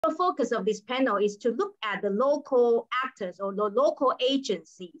The focus of this panel is to look at the local actors or the local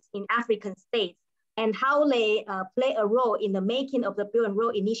agencies in African states and how they play a role in the making of the Belt and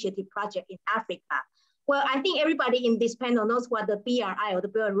Road Initiative project in Africa. Well, I think everybody in this panel knows what the BRI or the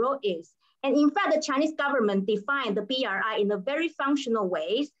Belt and Road is. And in fact, the Chinese government defined the BRI in a very functional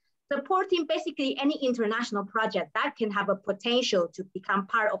ways, supporting basically any international project that can have a potential to become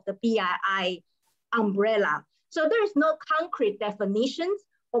part of the BRI umbrella. So there is no concrete definitions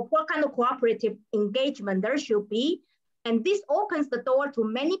of what kind of cooperative engagement there should be. And this opens the door to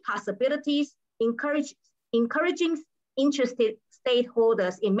many possibilities, encouraging interested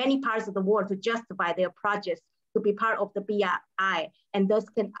stakeholders in many parts of the world to justify their projects to be part of the BRI, and thus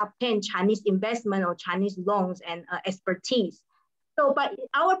can obtain Chinese investment or Chinese loans and expertise. So, but in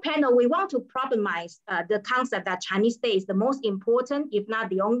our panel, we want to problematize the concept that Chinese state is the most important, if not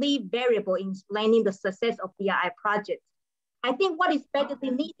the only variable in explaining the success of BRI projects. I think what is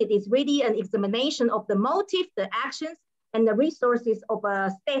badly needed is really an examination of the motive, the actions, and the resources of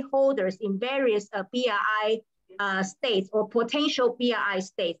stakeholders in various BRI states or potential BRI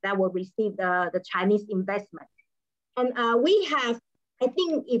states that will receive the Chinese investment. And we have, I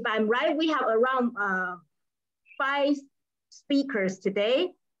think if I'm right, we have around 5 speakers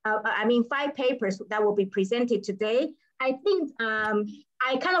today. 5 papers that will be presented today. I think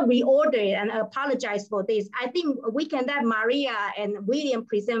I kind of reordered it and apologize for this. I think we can let Maria and William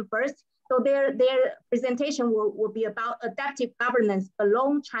present first. So their presentation will be about adaptive governance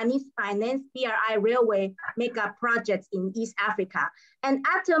along Chinese finance BRI railway mega projects in East Africa. And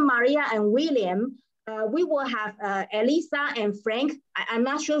after Maria and William, we will have Elisa and Frank. I'm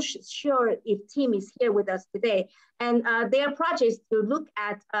not sure if Tim is here with us today. And their project is to look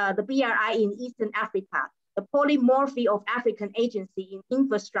at the BRI in Eastern Africa, the polymorphy of African agency in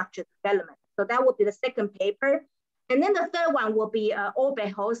infrastructure development. So that will be the second paper. And then the third one will be Orbe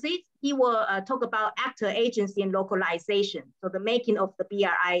Hosi. He will talk about actor agency and localization. So the making of the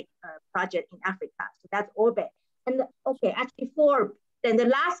BRI project in Africa. So that's Orbe. And okay, actually 4. Then the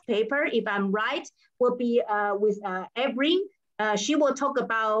last paper, if I'm right, will be with Evelyn. She will talk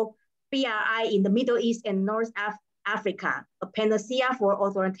about BRI in the Middle East and North Africa, a panacea for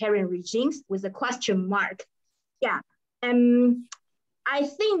authoritarian regimes with a question mark. Yeah, I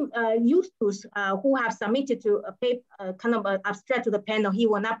think Eustace, who have submitted to a paper, kind of an abstract to the panel, he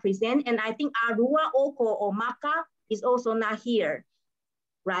will not present. And I think Arua, Oko, or Maka is also not here,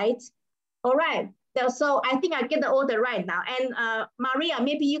 right? All right. So I think I get the order right now. And Maria,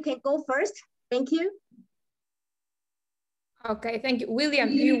 maybe you can go first. Thank you. Okay, thank you. William,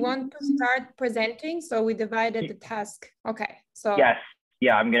 do you want to start presenting? So we divided the task. Okay, so. Yes,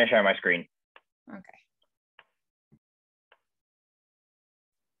 yeah, I'm gonna share my screen. Okay.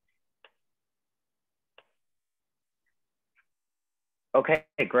 Okay,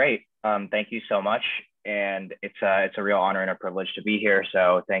 great. Thank you so much. And it's a real honor and a privilege to be here.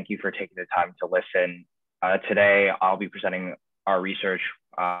 So thank you for taking the time to listen. Today, I'll be presenting our research,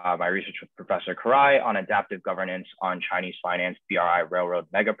 my research with Professor Karai on adaptive governance on Chinese finance BRI railroad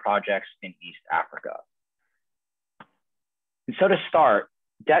mega projects in East Africa. And so to start,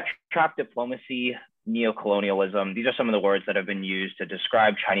 debt trap diplomacy, neocolonialism, these are some of the words that have been used to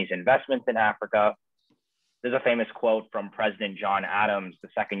describe Chinese investments in Africa. There's a famous quote from President John Adams, the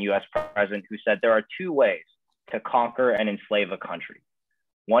second US president, who said, there are 2 ways to conquer and enslave a country.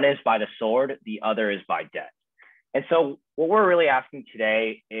 One is by the sword, the other is by debt. And so what we're really asking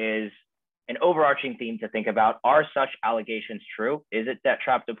today is an overarching theme to think about. Are such allegations true? Is it debt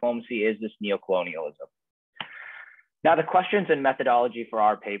trap diplomacy? Is this neocolonialism? Now, the questions and methodology for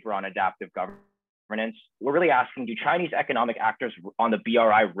our paper on adaptive governance, we're really asking, do Chinese economic actors on the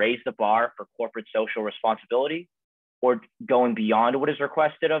BRI raise the bar for corporate social responsibility, or going beyond what is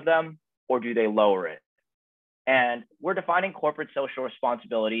requested of them, or do they lower it? And we're defining corporate social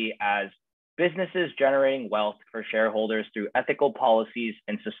responsibility as businesses generating wealth for shareholders through ethical policies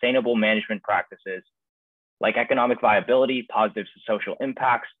and sustainable management practices like economic viability, positive social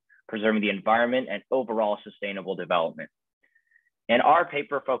impacts, preserving the environment, and overall sustainable development. And our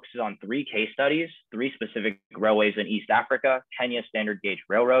paper focuses on 3 case studies, 3 specific railways in East Africa: Kenya's Standard Gauge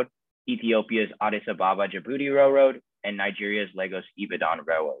Railroad, Ethiopia's Addis Ababa Djibouti Railroad, and Nigeria's Lagos Ibadan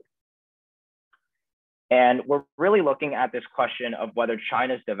Railroad. And we're really looking at this question of whether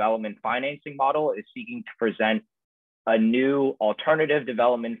China's development financing model is seeking to present a new alternative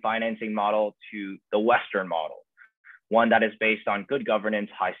development financing model to the Western model, one that is based on good governance,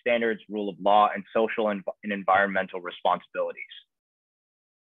 high standards, rule of law, and social and environmental responsibilities.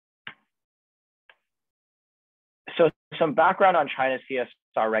 So some background on China's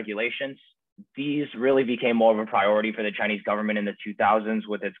CSR regulations. these really became more of a priority for the Chinese government in the 2000s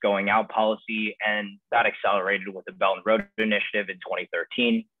with its going out policy, and that accelerated with the Belt and Road Initiative in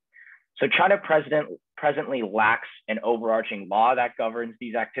 2013. So China presently lacks an overarching law that governs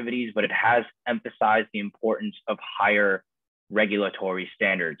these activities, but it has emphasized the importance of higher regulatory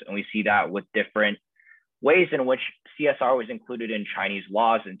standards. And we see that with different ways in which CSR was included in Chinese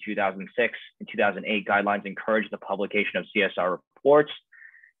laws. In 2006 and 2008, guidelines encouraged the publication of CSR reports.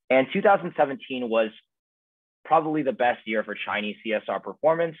 And 2017 was probably the best year for Chinese CSR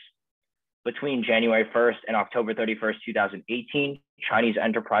performance. Between January 1st and October 31st, 2018, Chinese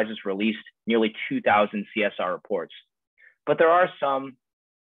enterprises released nearly 2,000 CSR reports. But there are some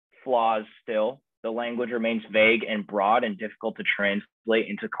flaws still. The language remains vague and broad and difficult to translate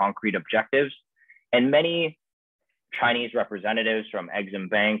into concrete objectives. And many Chinese representatives from Exim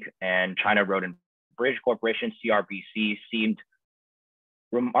Bank and China Road and Bridge Corporation, CRBC, seemed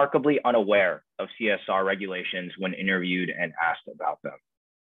remarkably unaware of CSR regulations when interviewed and asked about them.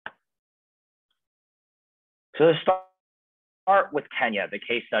 So to start with Kenya, the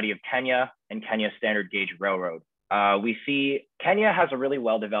case study of Kenya and Kenya's standard gauge railroad. We see Kenya has a really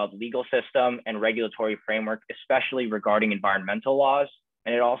well-developed legal system and regulatory framework, especially regarding environmental laws,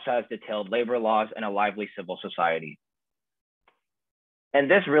 and it also has detailed labor laws and a lively civil society. And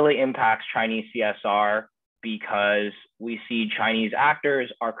this really impacts Chinese CSR because we see Chinese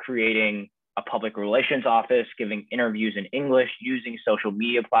actors are creating a public relations office, giving interviews in English, using social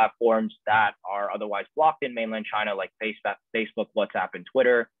media platforms that are otherwise blocked in mainland China, like Facebook, WhatsApp, and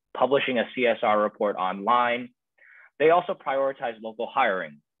Twitter, publishing a CSR report online. They also prioritize local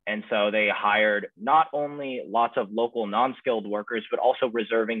hiring. And so they hired not only lots of local non-skilled workers, but also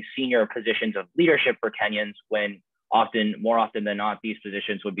reserving senior positions of leadership for Kenyans when more often than not, these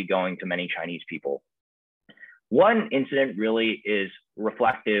positions would be going to many Chinese people. One incident really is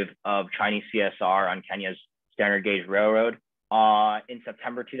reflective of Chinese CSR on Kenya's standard gauge railroad. In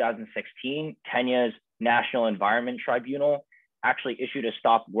September 2016, Kenya's National Environment Tribunal actually issued a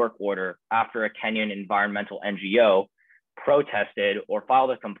stop work order after a Kenyan environmental NGO protested or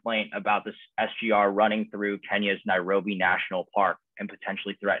filed a complaint about this SGR running through Kenya's Nairobi National Park and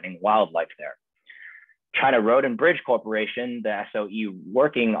potentially threatening wildlife there. China Road and Bridge Corporation, the SOE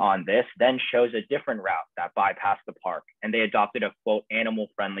working on this, then chose a different route that bypassed the park, and they adopted a, quote,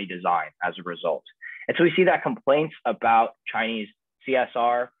 animal-friendly design as a result. And so we see that complaints about Chinese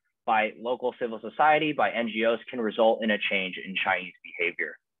CSR by local civil society, by NGOs, can result in a change in Chinese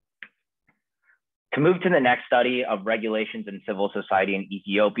behavior. To move to the next study of regulations in civil society in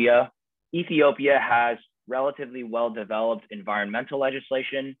Ethiopia, Ethiopia has relatively well-developed environmental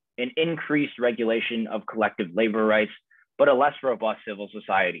legislation, an increased regulation of collective labor rights, but a less robust civil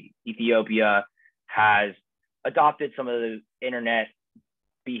society. Ethiopia has adopted some of the internet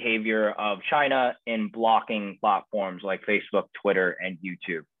behavior of China in blocking platforms like Facebook, Twitter, and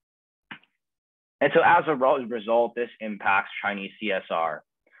YouTube. And so as a result, this impacts Chinese CSR.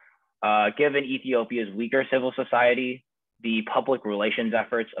 Given Ethiopia's weaker civil society, the public relations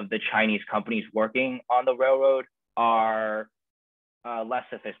efforts of the Chinese companies working on the railroad are less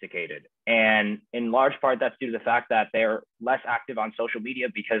sophisticated. And in large part, that's due to the fact that they're less active on social media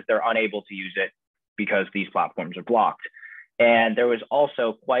because they're unable to use it because these platforms are blocked. And there was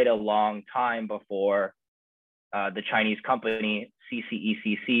also quite a long time before the Chinese company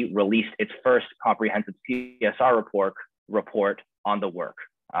CCECC released its first comprehensive CSR report on the work.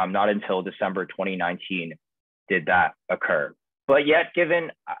 Not until December 2019 did that occur. But yet,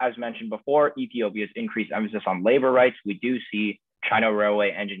 given, as mentioned before, Ethiopia's increased emphasis on labor rights, we do see China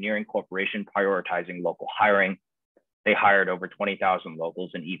Railway Engineering Corporation prioritizing local hiring. They hired over 20,000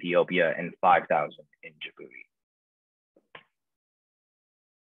 locals in Ethiopia and 5,000 in Djibouti.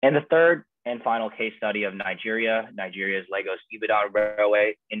 And the third and final case study of Nigeria, Nigeria's Lagos Ibadan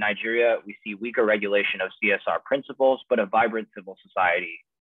Railway. In Nigeria, we see weaker regulation of CSR principles, but a vibrant civil society,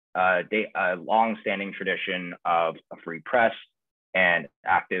 a long-standing tradition of a free press and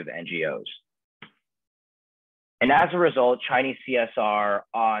active NGOs. And as a result, Chinese CSR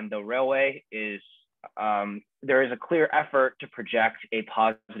on the railway is, there is a clear effort to project a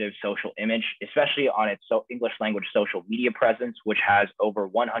positive social image, especially on its English language social media presence, which has over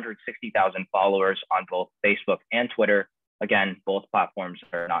 160,000 followers on both Facebook and Twitter. Again, both platforms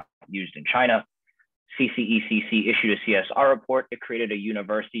are not used in China. CCECC issued a CSR report. It created a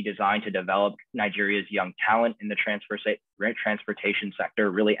university designed to develop Nigeria's young talent in the transportation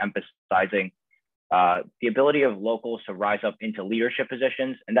sector, really emphasizing the ability of locals to rise up into leadership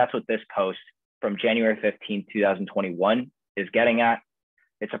positions. And that's what this post from January 15, 2021 is getting at.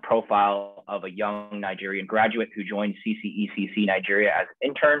 It's a profile of a young Nigerian graduate who joined CCECC Nigeria as an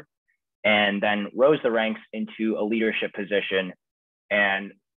intern. and then rose the ranks into a leadership position.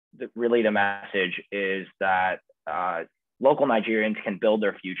 And really the message is that local Nigerians can build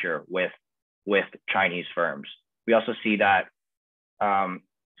their future with Chinese firms. We also see that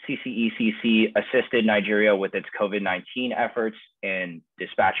CCECC assisted Nigeria with its COVID-19 efforts in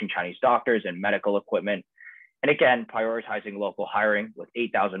dispatching Chinese doctors and medical equipment. And again, prioritizing local hiring with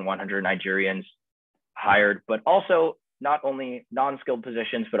 8,100 Nigerians hired, but also not only non-skilled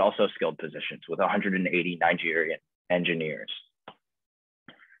positions, but also skilled positions with 180 Nigerian engineers.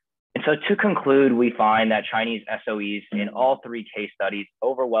 And so to conclude, we find that Chinese SOEs in all three case studies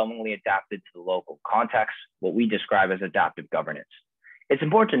overwhelmingly adapted to the local context, what we describe as adaptive governance. It's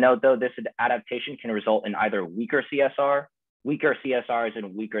important to note, though, this adaptation can result in either weaker CSR as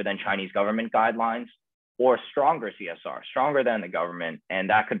in weaker than Chinese government guidelines, or stronger CSR, stronger than the government, and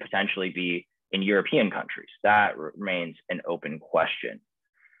that could potentially be in European countries. That remains an open question.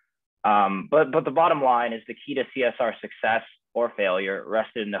 But the bottom line is the key to CSR success or failure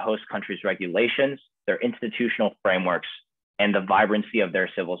rested in the host country's regulations, their institutional frameworks, and the vibrancy of their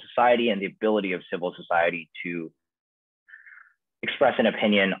civil society and the ability of civil society to express an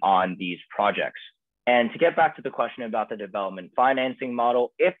opinion on these projects. And to get back to the question about the development financing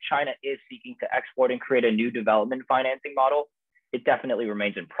model, if China is seeking to export and create a new development financing model, it definitely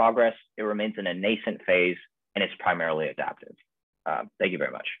remains in progress. It remains in a nascent phase, and it's primarily adaptive. Thank you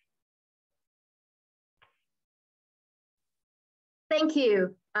very much. Thank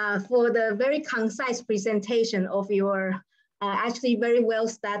you for the very concise presentation of your actually very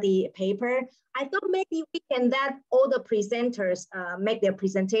well-studied paper. I thought maybe we can let all the presenters make their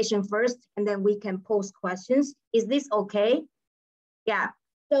presentation first, and then we can pose questions. Is this okay? Yeah,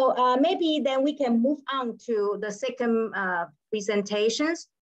 so maybe then we can move on to the second presentations.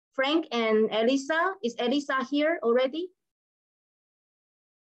 Frank and Elisa, is Elisa here already?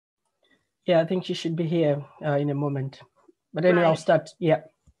 Yeah, I think she should be here in a moment. But anyway, I'll start, yeah.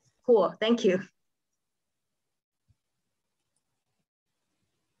 Cool, thank you.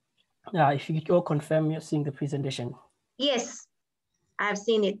 If you could all confirm you're seeing the presentation. Yes, I've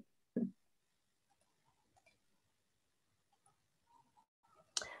seen it.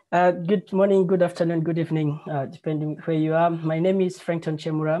 Good morning, good afternoon, good evening, depending where you are. My name is Frank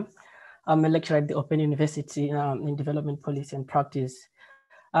Chemura. I'm a lecturer at the Open University in Development Policy and Practice.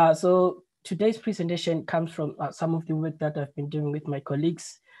 So today's presentation comes from some of the work that I've been doing with my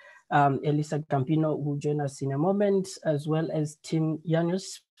colleagues, Elisa Campino, who will join us in a moment, as well as Tim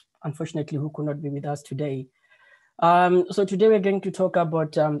Janus, unfortunately, who could not be with us today. So today we're going to talk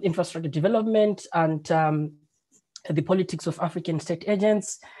about infrastructure development and the politics of African state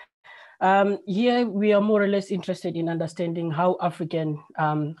agents. Here we are more or less interested in understanding how African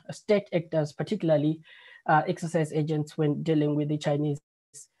state actors particularly exercise agents when dealing with the Chinese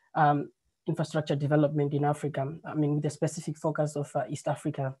infrastructure development in Africa, I mean, with a specific focus of East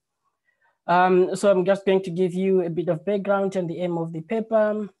Africa. So I'm just going to give you a bit of background and the aim of the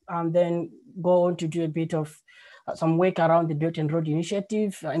paper, and then go on to do a bit of some work around the Belt and Road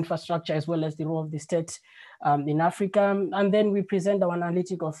Initiative, infrastructure, as well as the role of the state in Africa. And then we present our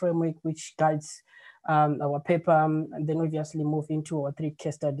analytical framework, which guides our paper, and then obviously move into our three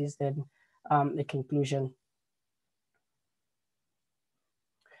case studies, then a conclusion.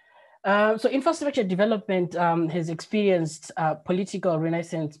 So infrastructure development has experienced political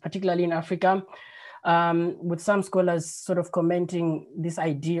renaissance, particularly in Africa, with some scholars sort of commenting this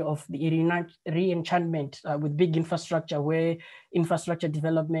idea of the re-enchantment with big infrastructure, where infrastructure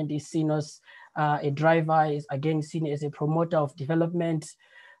development is seen as a driver, is again seen as a promoter of development.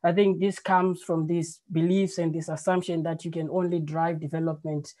 I think this comes from these beliefs and this assumption that you can only drive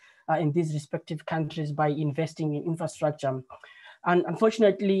development in these respective countries by investing in infrastructure. And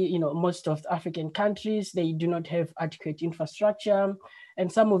unfortunately, you know, most of the African countries, they do not have adequate infrastructure.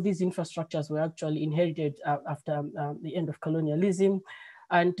 And some of these infrastructures were actually inherited after the end of colonialism.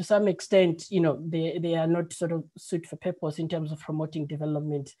 And to some extent, you know, they are not sort of suited for purpose in terms of promoting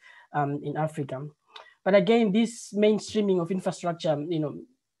development in Africa. But again, this mainstreaming of infrastructure, you know,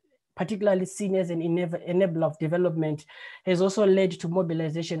 particularly seen as an enabler of development, has also led to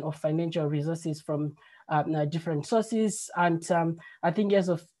mobilization of financial resources from different sources. And I think as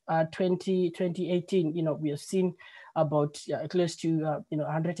of 2018, you know, we have seen about close to you know,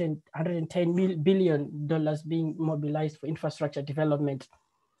 $110 billion being mobilized for infrastructure development.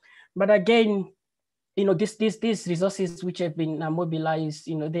 But again, you know, these resources which have been mobilized,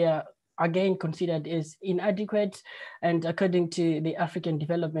 you know, they are again considered as inadequate. And according to the African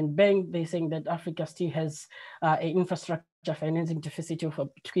Development Bank, they're saying that Africa still has an infrastructure financing deficit of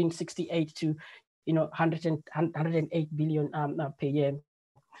between 68 to 108 billion per year.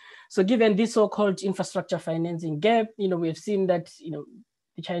 So given this so-called infrastructure financing gap, we have seen that,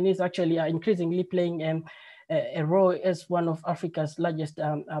 the Chinese actually are increasingly playing a role as one of Africa's largest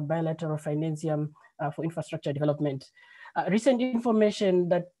bilateral financier for infrastructure development. Recent information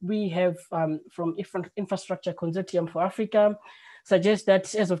that we have from Infrastructure Consortium for Africa suggests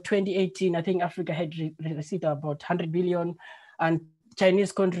that as of 2018, I think Africa had received about 100 billion, and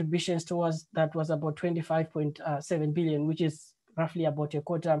Chinese contributions towards that was about 25.7 billion, which is roughly about a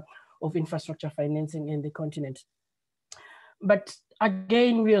quarter of infrastructure financing in the continent. But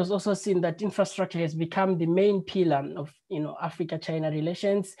again, we have also seen that infrastructure has become the main pillar of Africa-China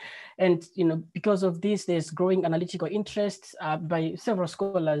relations, and because of this, there's growing analytical interest by several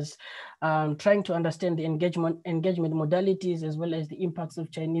scholars trying to understand the engagement modalities as well as the impacts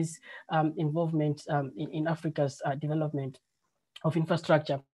of Chinese involvement in Africa's development of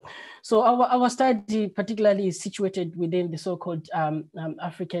infrastructure. So our study particularly is situated within the so-called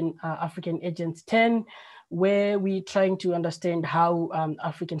African Agent 10, where we're trying to understand how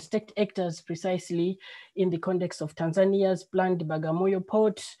African state actors precisely in the context of Tanzania's planned Bagamoyo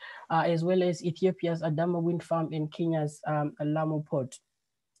port, as well as Ethiopia's Adama wind farm and Kenya's Lamu port.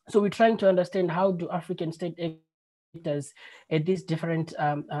 So we're trying to understand how do African state actors at these different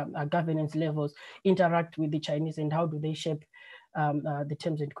governance levels interact with the Chinese, and how do they shape the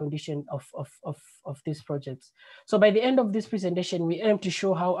terms and conditions of these projects. So by the end of this presentation, we aim to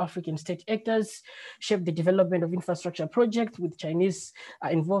show how African state actors shape the development of infrastructure projects with Chinese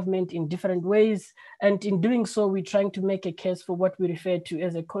involvement in different ways. And in doing so, we're trying to make a case for what we refer to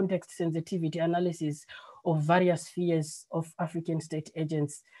as a context sensitivity analysis of various spheres of African state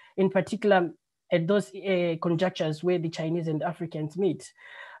agents, in particular at those conjunctures where the Chinese and Africans meet.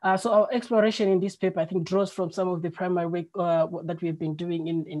 So our exploration in this paper, I think, draws from some of the primary work that we've been doing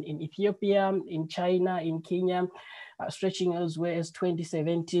in Ethiopia, in China, in Kenya, stretching as well as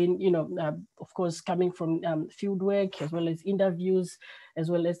 2017, of course, coming from field work, as well as interviews,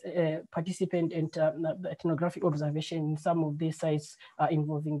 as well as participant and ethnographic observation in some of these sites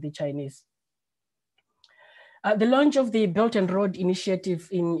involving the Chinese. The launch of the Belt and Road Initiative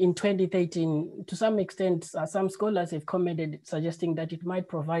in 2013, to some extent, some scholars have commented, suggesting that it might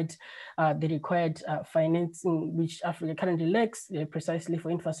provide the required financing which Africa currently lacks precisely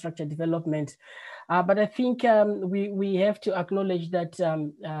for infrastructure development. But I think we have to acknowledge that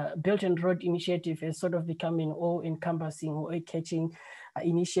Belt and Road Initiative has sort of become an all-encompassing or eye-catching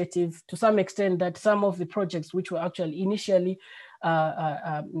initiative, to some extent that some of the projects which were actually initially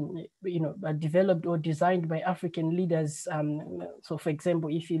developed or designed by African leaders. So, for example,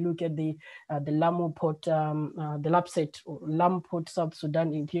 if you look at the Lamu Port, the LAPSET, or Lamu Port South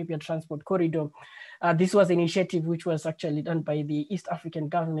Sudan Ethiopia Transport Corridor, this was an initiative which was actually done by the East African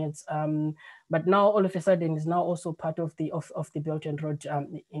governments, but now all of a sudden is now also part of the Belt and Road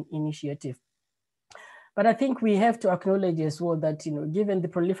Initiative. But I think we have to acknowledge as well that, given the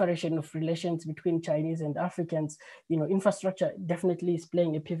proliferation of relations between Chinese and Africans, infrastructure definitely is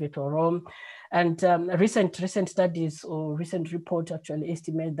playing a pivotal role. And recent studies or recent reports actually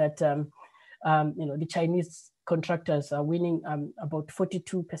estimate that, the Chinese contractors are winning about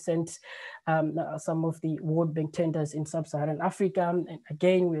 42% some of the World Bank tenders in sub-Saharan Africa. And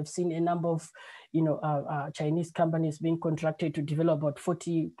again, we have seen a number of Chinese companies being contracted to develop about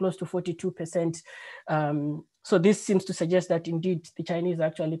close to 42%. So this seems to suggest that indeed the Chinese are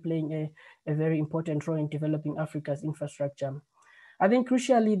actually playing a very important role in developing Africa's infrastructure. I think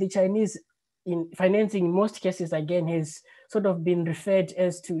crucially, the Chinese in financing in most cases, again, has sort of been referred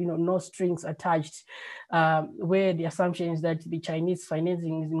as to, no strings attached, where the assumption is that the Chinese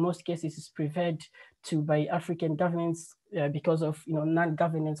financing in most cases is preferred to by African governments because of,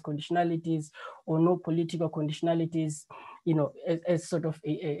 non-governance conditionalities or no political conditionalities, as sort of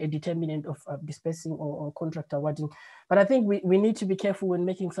a determinant of dispersing or contract awarding. But I think we need to be careful when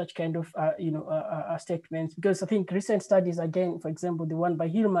making such kind of, statements, because I think recent studies, again, for example, the one by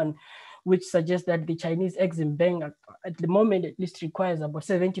Hillman, which suggests that the Chinese Exim Bank at the moment at least requires about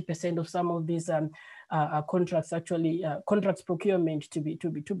 70% of some of these contracts, actually contracts procurement to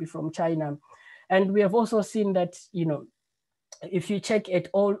be from China. And we have also seen that, if you check at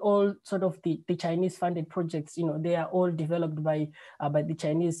all sort of the Chinese funded projects, they are all developed by the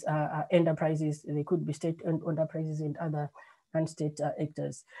Chinese enterprises. They could be state-owned enterprises and other non-state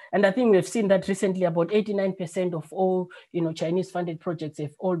actors. And I think we've seen that recently about 89% of all, Chinese funded projects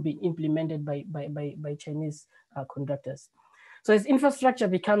have all been implemented by Chinese contractors. So as infrastructure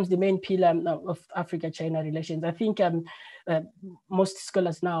becomes the main pillar of Africa-China relations, I think most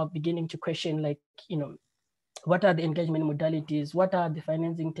scholars now are beginning to question, like, what are the engagement modalities? What are the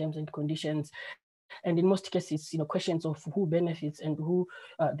financing terms and conditions? And in most cases, questions of who benefits and who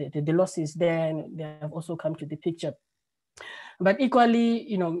the losses there, and they have also come to the picture. But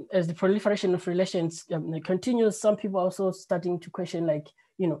equally, as the proliferation of relations continues, some people are also starting to question, like,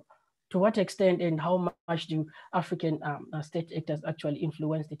 to what extent and how much do African state actors actually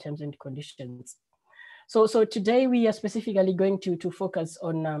influence the terms and conditions? So today we are specifically going to focus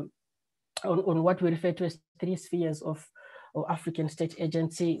on what we refer to as 3 spheres of African state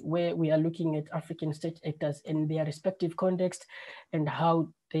agency, where we are looking at African state actors in their respective context and how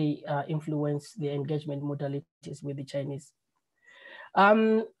they influence their engagement modalities with the Chinese.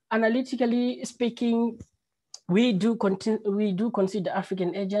 Analytically speaking, we do consider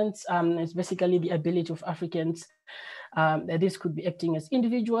African agents as basically the ability of Africans. This could be acting as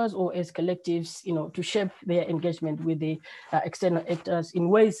individuals or as collectives, to shape their engagement with the external actors in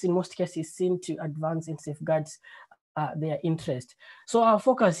ways, in most cases, seen to advance and safeguard their interest. So our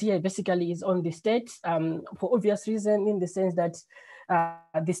focus here basically is on the state, for obvious reason, in the sense that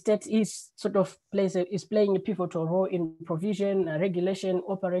the state is playing a pivotal role in provision, regulation,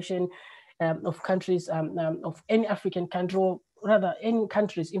 operation of countries, of any African country, or rather any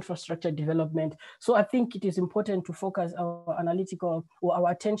country's infrastructure development. So I think it is important to focus our analytical or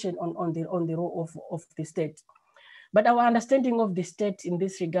our attention on the role of the state. But our understanding of the state in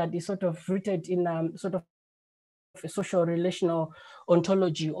this regard is sort of rooted in a social relational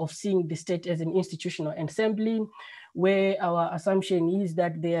ontology of seeing the state as an institutional assembly, where our assumption is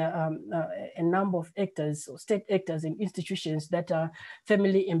that there are a number of actors, or state actors and institutions that are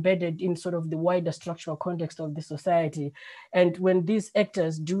firmly embedded in sort of the wider structural context of the society. And when these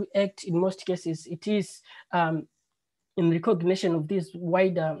actors do act, in most cases, it is in recognition of these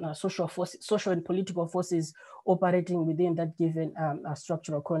wider social and political forces operating within that given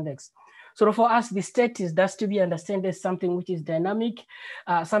structural context. So for us, the state is thus to be understood as something which is dynamic,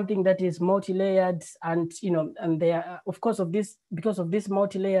 something that is multi-layered, and and there, of course, because of this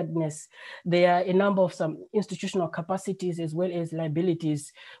multi-layeredness, there are a number of some institutional capacities as well as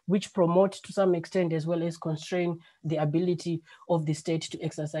liabilities, which promote to some extent as well as constrain the ability of the state to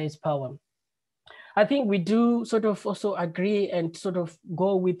exercise power. I think we do sort of also agree and sort of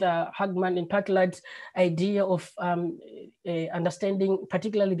go with Hagman and Patlad's idea of understanding,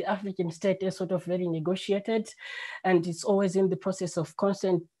 particularly the African state, as sort of very negotiated, and it's always in the process of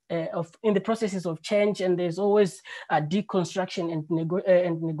constant in the processes of change, and there's always a deconstruction and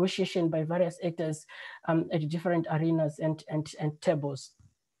negotiation by various actors at different arenas and tables.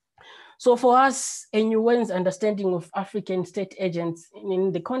 So for us, Yu-Wen's understanding of African state agents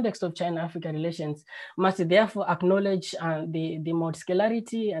in the context of China-Africa relations must therefore acknowledge the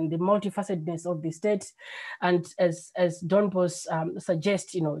multiscalarity and the multifacetedness of the state, and as Don Bos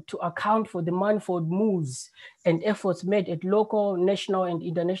suggests, to account for the manifold moves and efforts made at local, national, and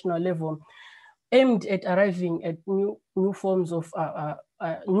international level, aimed at arriving at new forms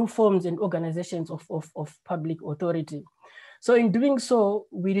and organizations of public authority. So in doing so,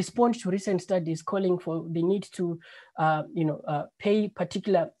 we respond to recent studies calling for the need to, pay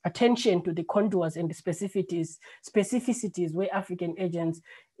particular attention to the contours and the specificities where African agents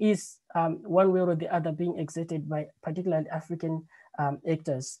is one way or the other being exerted by particularly African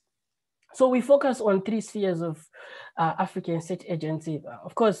actors. So we focus on 3 spheres of African state agency.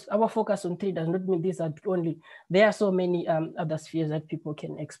 Of course, our focus on 3 does not mean these are only. There are so many other spheres that people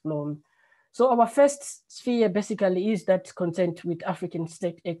can explore. So our first sphere basically is that concerned with African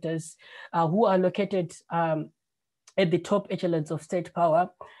state actors who are located at the top echelons of state power.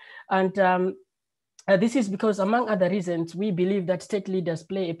 And this is because, among other reasons, we believe that state leaders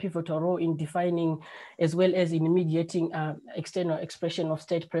play a pivotal role in defining as well as in mediating external expression of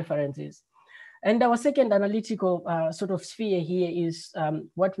state preferences. And our second analytical sort of sphere here is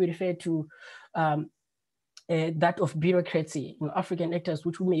what we refer to that of bureaucracy, African actors,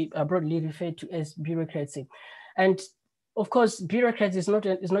 which we may broadly refer to as bureaucracy. And of course, bureaucracy is not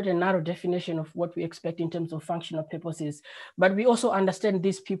a narrow definition of what we expect in terms of functional purposes, but we also understand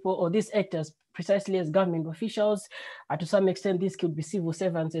these people or these actors precisely as government officials. To some extent, these could be civil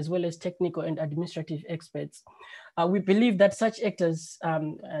servants as well as technical and administrative experts. We believe that such actors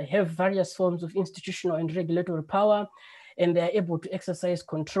have various forms of institutional and regulatory power, and they're able to exercise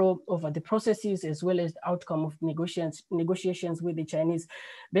control over the processes as well as the outcome of negotiations with the Chinese,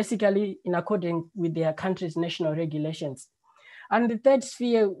 basically in accordance with their country's national regulations. And the third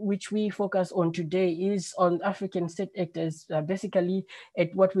sphere, which we focus on today, is on African state actors, basically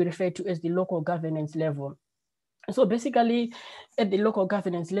at what we refer to as the local governance level. So basically, at the local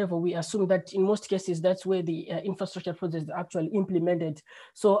governance level, we assume that in most cases, that's where the infrastructure projects are actually implemented.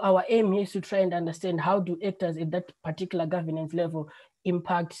 So our aim is to try and understand how do actors at that particular governance level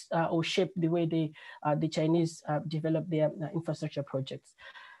impact or shape the way the Chinese develop their infrastructure projects.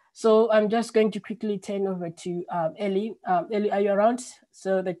 So I'm just going to quickly turn over to Ellie. Ellie, are you around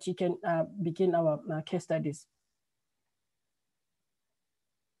so that you can begin our case studies?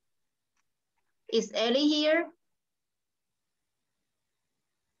 Is Ellie here?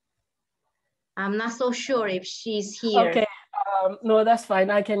 I'm not so sure if she's here. Okay, no, that's fine.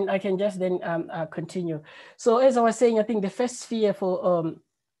 I can just then continue. So as I was saying, I think the first sphere for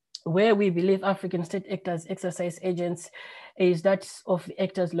where we believe African state actors exercise agents is that of the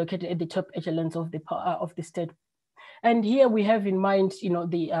actors located at the top echelons of the state. And here we have in mind,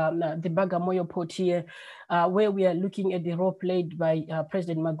 the Bagamoyo port here, where we are looking at the role played by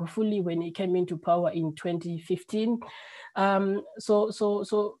President Magufuli when he came into power in 2015.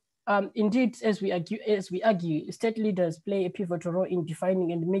 Indeed, as we argue, state leaders play a pivotal role in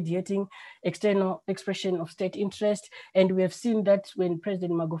defining and mediating external expression of state interest. And we have seen that when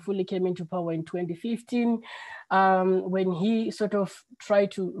President Magufuli came into power in 2015, when he sort of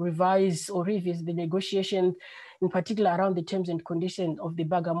tried to revise or revisit the negotiations, in particular around the terms and conditions of the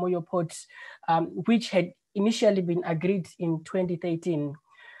Bagamoyo port, which had initially been agreed in 2013.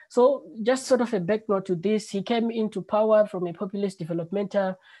 So just sort of a background to this, he came into power from a populist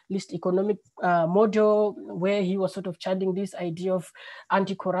developmentalist economic model where he was sort of chanting this idea of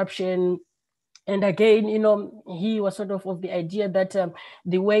anti-corruption. And again, he was sort of the idea that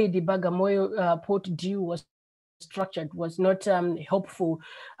the way the Bagamoyo port deal was structured was not helpful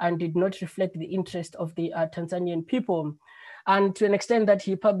and did not reflect the interest of the Tanzanian people. And to an extent that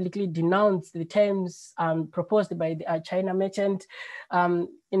he publicly denounced the terms proposed by the China merchant.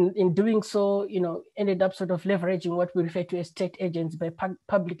 In doing so, ended up sort of leveraging what we refer to as state agents by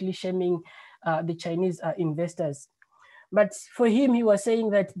publicly shaming the Chinese investors. But for him, he was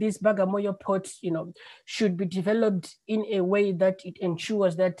saying that this Bagamoyo port, should be developed in a way that it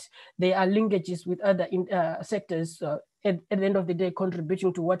ensures that there are linkages with other sectors at the end of the day,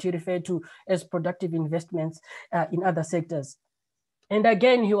 contributing to what he referred to as productive investments in other sectors. And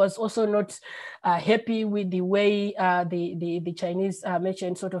again, he was also not happy with the way the Chinese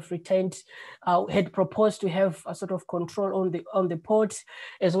merchant sort of had proposed to have a sort of control on the port,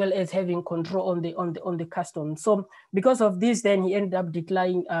 as well as having control on the customs. So because of this, then he ended up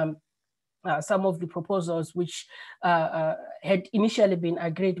declining some of the proposals which had initially been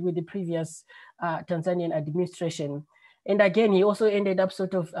agreed with the previous Tanzanian administration. And again, he also ended up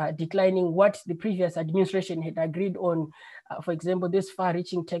sort of declining what the previous administration had agreed on, for example, these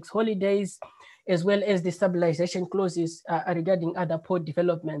far-reaching tax holidays, as well as the stabilization clauses regarding other port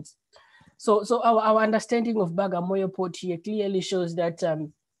developments. So our understanding of Bagamoyo port here clearly shows that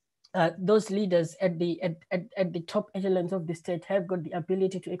those leaders at the top echelons of the state have got the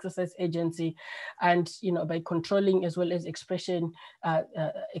ability to exercise agency, and by controlling as well as expressing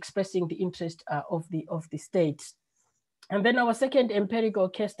the interest of the state. And then our second empirical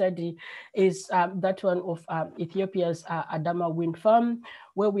case study is that one of Ethiopia's Adama wind farm,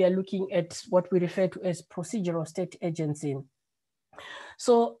 where we are looking at what we refer to as procedural state agency.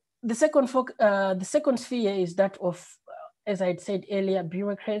 So the second sphere is that of, as I had said earlier,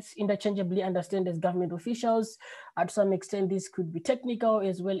 bureaucrats interchangeably understand as government officials. To some extent, this could be technical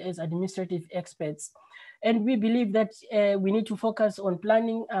as well as administrative experts. And we believe that we need to focus on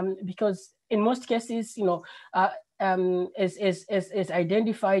planning because in most cases, as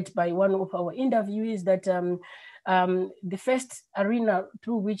identified by one of our interviewees, that the first arena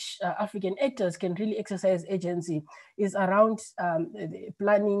through which African actors can really exercise agency is around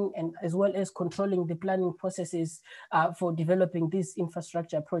planning and as well as controlling the planning processes for developing these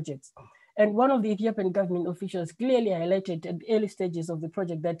infrastructure projects. And one of the Ethiopian government officials clearly highlighted at the early stages of the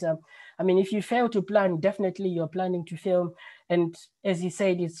project that, if you fail to plan, definitely you're planning to fail. And as he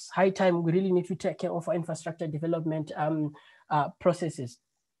said, it's high time we really need to take care of our infrastructure development processes.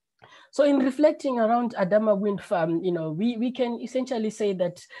 So in reflecting around Adama wind farm, we can essentially say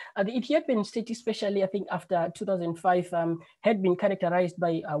that the Ethiopian state, especially I think after 2005, had been characterized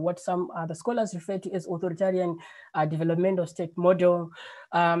by what some the scholars refer to as authoritarian developmental state model,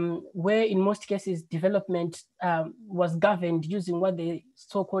 where in most cases development was governed using what the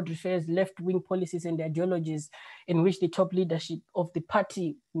so-called refers left-wing policies and ideologies, in which the top leadership of the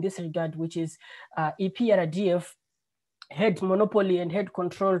party in this regard, which is EPRDF, had monopoly and had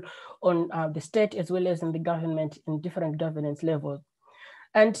control on the state as well as in the government in different governance levels.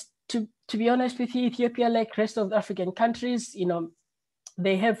 And to be honest with you, Ethiopia, like rest of the African countries,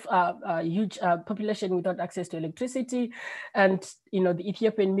 they have a huge population without access to electricity, and the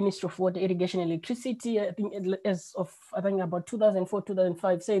Ethiopian Ministry of Water, Irrigation, and Electricity, I think as of about 2004,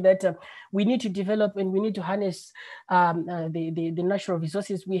 2005, say that we need to develop and we need to harness the natural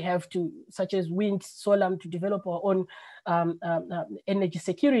resources we have to, such as wind, solar, to develop our own energy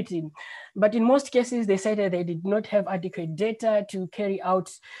security. But in most cases, they said that they did not have adequate data to carry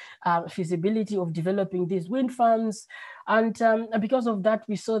out feasibility of developing these wind farms. And because of that,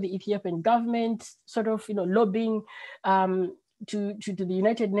 we saw the Ethiopian government sort of, lobbying to the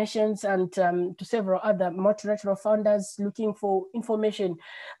United Nations and to several other multilateral funders, looking for information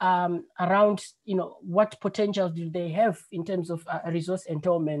around, what potentials do they have in terms of resource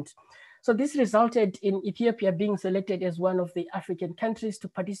endowment. So this resulted in Ethiopia being selected as one of the African countries to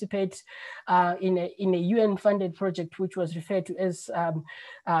participate in a UN-funded project, which was referred to as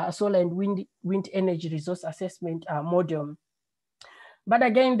Solar and Wind Energy Resource Assessment Module. But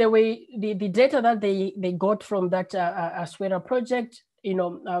again, the data that they got from that Aswera project,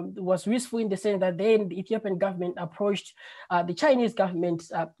 was useful in the sense that then the Ethiopian government approached the Chinese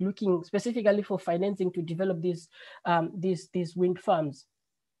government looking specifically for financing to develop these wind farms.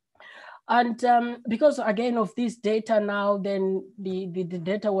 And because again of this data now, then the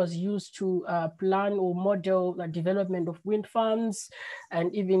data was used to plan or model the development of wind farms,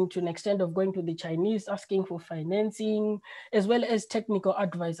 and even to an extent of going to the Chinese asking for financing, as well as technical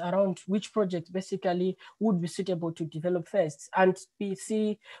advice around which projects basically would be suitable to develop first. And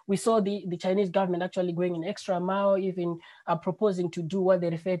we saw the Chinese government actually going an extra mile, even proposing to do what they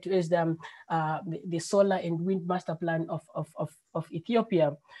refer to as the solar and wind master plan of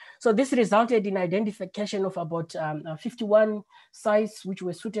Ethiopia. So this resulted in identification of about 51 sites which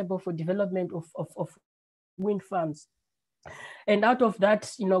were suitable for development of wind farms. And out of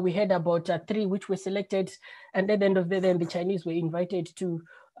that, we had about 3 which were selected, and at the end of the day, the Chinese were invited to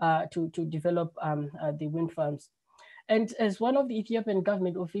develop the wind farms. And as one of the Ethiopian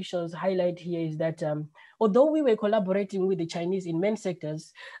government officials highlight here is that although we were collaborating with the Chinese in many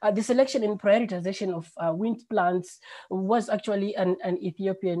sectors, the selection and prioritization of wind plants was actually an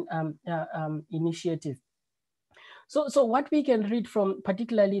Ethiopian initiative. So what we can read from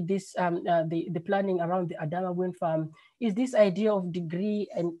particularly this, the planning around the Adama wind farm is this idea of degree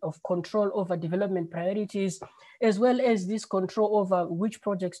and of control over development priorities, as well as this control over which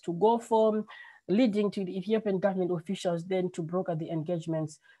projects to go for, leading to the Ethiopian government officials then to broker the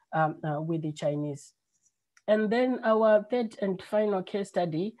engagements with the Chinese. And then our third and final case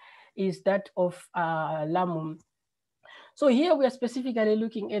study is that of Lamu. So here we are specifically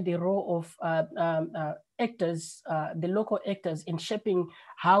looking at the role of actors, the local actors, in shaping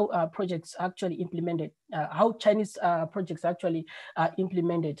how projects actually implemented, how Chinese projects actually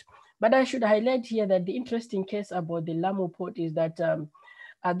implemented. But I should highlight here that the interesting case about the Lamu port is that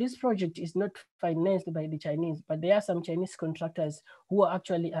this project is not financed by the Chinese, but there are some Chinese contractors who are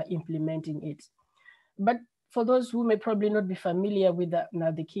actually implementing it. But for those who may probably not be familiar with the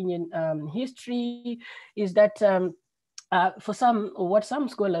Kenyan history, is that for some, what some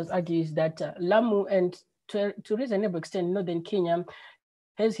scholars argue is that Lamu, and to a reasonable extent, northern Kenya,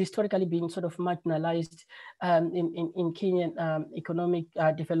 has historically been sort of marginalized in Kenyan economic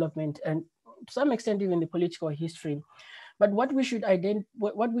development, and to some extent even the political history. But what we should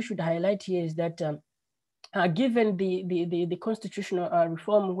highlight here is that given the constitutional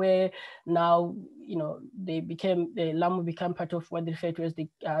reform, where now Lamu became part of what they refer to as the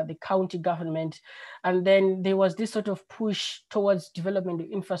county government, and then there was this sort of push towards development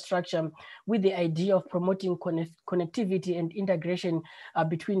of infrastructure with the idea of promoting connectivity and integration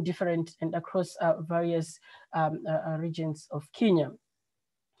between different and across various regions of Kenya.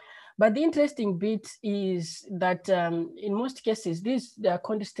 But the interesting bit is that in most cases, this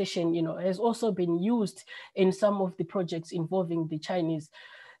contestation, has also been used in some of the projects involving the Chinese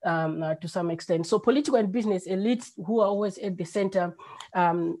to some extent. So political and business elites who are always at the center,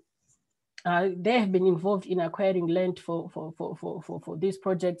 they have been involved in acquiring land for these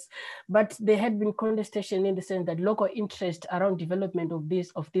projects, but there had been contestation in the sense that local interest around development of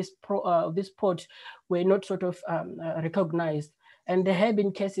this port were not sort of recognized. And there have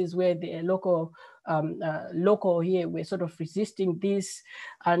been cases where the local here were sort of resisting this,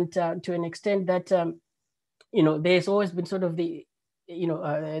 and to an extent that there's always been sort of the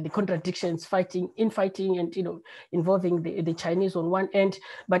contradictions, fighting and involving the Chinese on one end,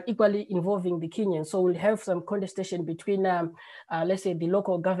 but equally involving the Kenyans. So we'll have some contestation between let's say the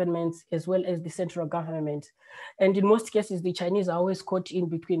local governments as well as the central government. And in most cases, the Chinese are always caught in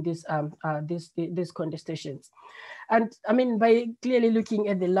between these contestations. And I mean, by clearly looking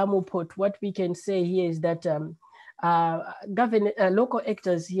at the Lamu port, what we can say here is that local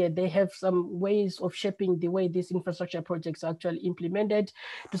actors here, they have some ways of shaping the way these infrastructure projects are actually implemented.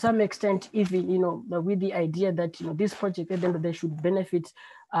 To some extent, even with the idea that this project at the end of the day should benefit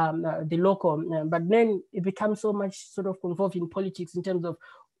the local, but then it becomes so much sort of involved in politics in terms of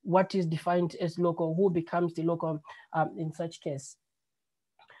what is defined as local, who becomes the local in such case.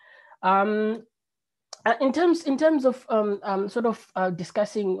 In terms of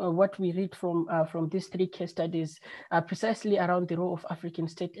discussing what we read from these three case studies, precisely around the role of African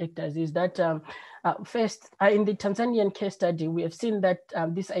state actors, is that first, in the Tanzanian case study, we have seen that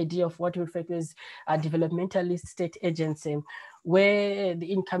this idea of what we refer to as a developmentalist state agency, where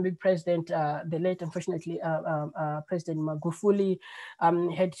the incoming president, the late, unfortunately, President Magufuli,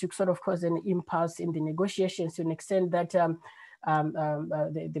 had to sort of cause an impasse in the negotiations to an extent that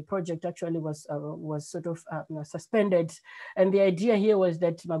the project actually was sort of suspended. And the idea here was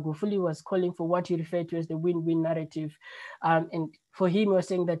that Magufuli was calling for what he referred to as the win-win narrative. And for him, he was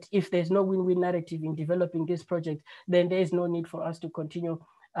saying that if there's no win-win narrative in developing this project, then there is no need for us to continue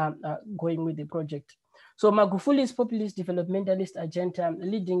going with the project. So Magufuli's populist developmentalist agenda,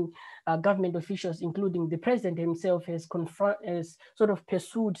 leading government officials, including the president himself, has sort of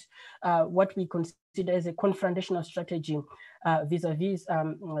pursued what we consider as a confrontational strategy vis-a-vis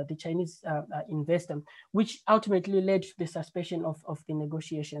the Chinese investor, which ultimately led to the suspension of the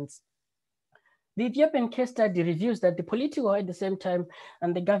negotiations. The Ethiopian case study reveals that the political at the same time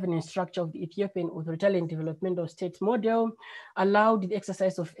and the governance structure of the Ethiopian authoritarian developmental state model allowed the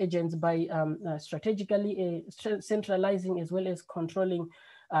exercise of agents by strategically centralizing as well as controlling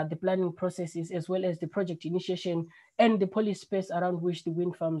the planning processes, as well as the project initiation and the policy space around which the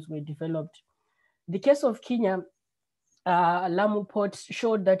wind farms were developed. The case of Kenya, Lamu Port,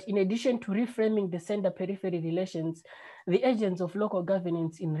 showed that in addition to reframing the center-periphery relations, the agents of local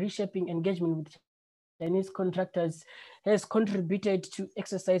governance in reshaping engagement with Chinese contractors has contributed to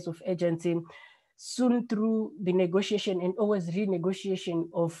exercise of agency, soon through the negotiation and always renegotiation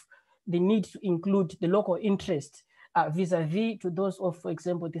of the need to include the local interest vis-a-vis to those of, for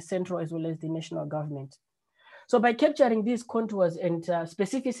example, the central as well as the national government. So by capturing these contours and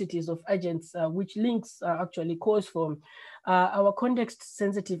specificities of agents, which links actually calls for, our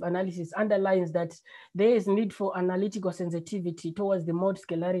context-sensitive analysis underlines that there is need for analytical sensitivity towards the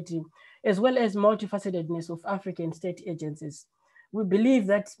multi-scalarity as well as multifacetedness of African state agencies. We believe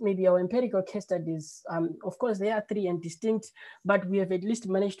that maybe our empirical case studies, of course, they are three and distinct, but we have at least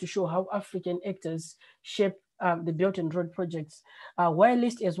managed to show how African actors shape the Belt and Road projects, while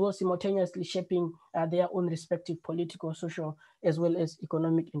as well simultaneously shaping their own respective political, social, as well as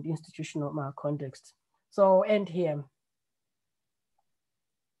economic and institutional context. So I'll end here.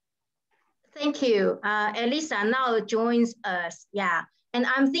 Thank you. Elisa now joins us. Yeah, and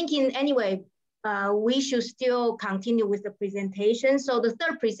I'm thinking anyway, we should still continue with the presentation. So the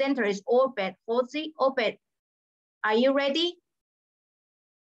third presenter is Obed Hozi. Obed, are you ready?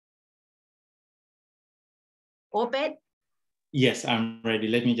 Obed? Yes, I'm ready.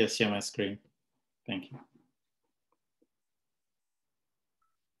 Let me just share my screen. Thank you.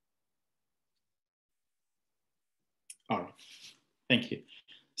 All right, thank you.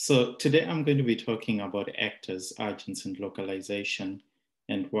 So today I'm going to be talking about actors, agents, and localization,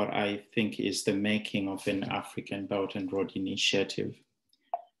 and what I think is the making of an African Belt and Road initiative.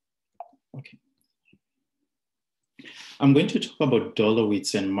 Okay. I'm going to talk about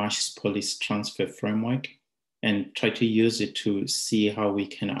Dolowitz and Marsh's policy transfer framework and try to use it to see how we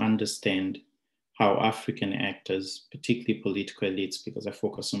can understand how African actors, particularly political elites, because I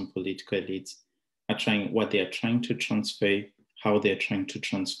focus on political elites, are trying, what they are trying to transfer, how they're trying to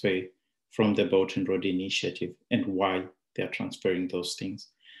transfer from the Belt and Road Initiative and why they're transferring those things.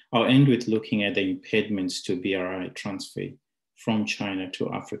 I'll end with looking at the impediments to BRI transfer from China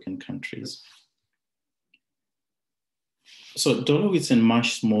to African countries. So Dolowitz and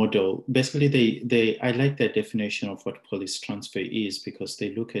Marsh's model, basically I like their definition of what policy transfer is, because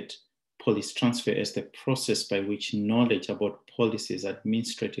they look at policy transfer as the process by which knowledge about policies,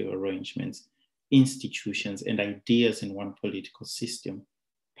 administrative arrangements, institutions, and ideas in one political system,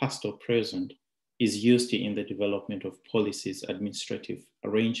 past or present, is used in the development of policies, administrative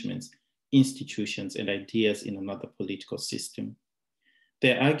arrangements, institutions, and ideas in another political system.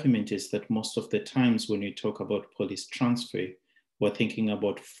 Their argument is that most of the times when we talk about policy transfer, we're thinking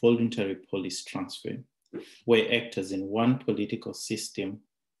about voluntary policy transfer, where actors in one political system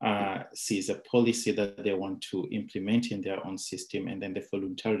sees a policy that they want to implement in their own system, and then they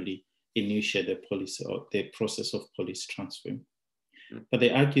voluntarily initiate the policy or the process of policy transfer. But they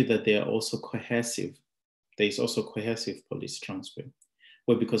argue that they are also cohesive. There is also cohesive policy transfer,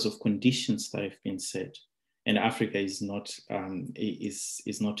 where because of conditions that have been set, And Africa is not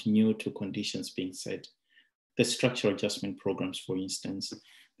new to conditions being set. The structural adjustment programs, for instance,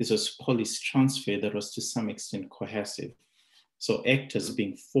 this was policy transfer that was to some extent cohesive. So actors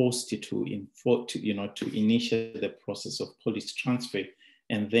being forced to initiate the process of policy transfer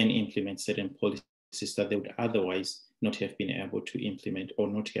and then implement certain policies that they would otherwise not have been able to implement or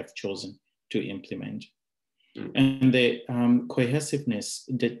not have chosen to implement. And the cohesiveness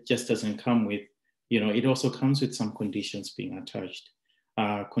that just doesn't come with, it also comes with some conditions being attached.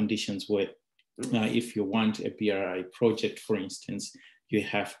 Conditions where if you want a BRI project, for instance, you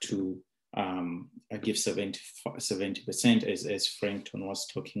have to give 70%, as Frankton was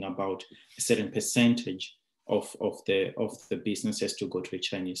talking about, a certain percentage of the business has to go to a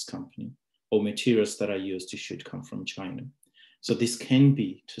Chinese company, or materials that are used should come from China. So this can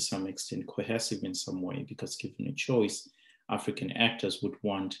be, to some extent, cohesive in some way, because given a choice, African actors would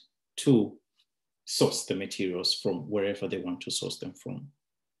want to source the materials from wherever they want to source them from.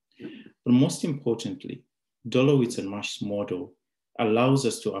 But most importantly, Dolowitz and Marsh's model allows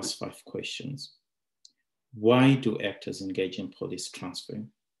us to ask 5 questions. Why do actors engage in policy transfer?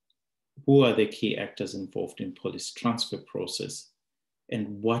 Who are the key actors involved in policy transfer process?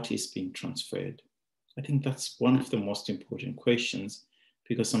 And what is being transferred? I think that's one of the most important questions,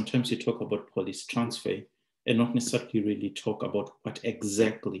 because sometimes you talk about policy transfer and not necessarily really talk about what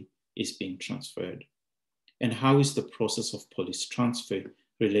exactly is being transferred. And how is the process of policy transfer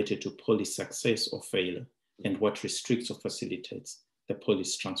related to policy success or failure, and what restricts or facilitates the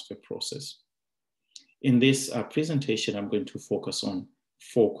policy transfer process. In this presentation, I'm going to focus on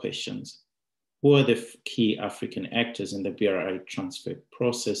 4 questions. Who are the key African actors in the BRI transfer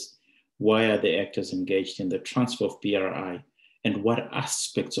process? Why are the actors engaged in the transfer of BRI? And what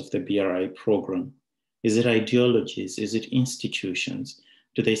aspects of the BRI program? Is it ideologies? Is it institutions?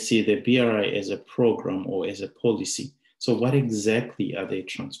 Do they see the BRI as a program or as a policy? So what exactly are they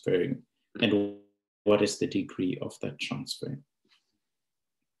transferring? And what is the degree of that transfer?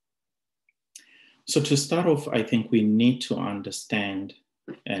 So to start off, I think we need to understand,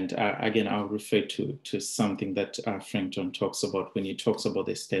 and again, I'll refer to something that Frankton talks about when he talks about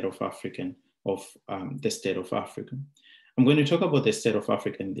the state of Africa. I'm going to talk about the state of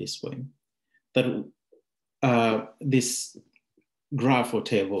Africa in this way, that this graph or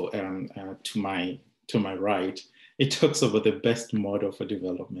table to my right, it talks about the best model for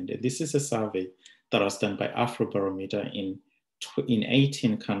development. And this is a survey that was done by Afrobarometer in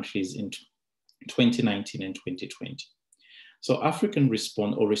 18 countries in 2019 and 2020. So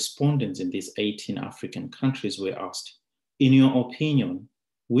respondents in these 18 African countries were asked, in your opinion,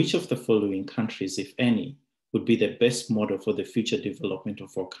 which of the following countries, if any, would be the best model for the future development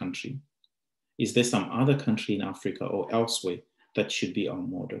of our country? Is there some other country in Africa or elsewhere that should be our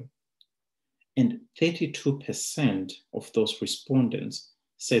model? And 32% of those respondents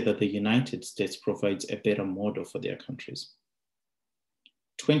say that the United States provides a better model for their countries.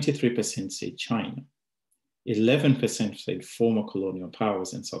 23% say China. 11% said former colonial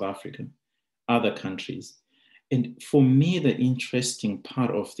powers in South Africa, other countries. And for me, the interesting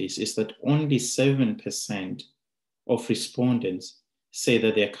part of this is that only 7% of respondents say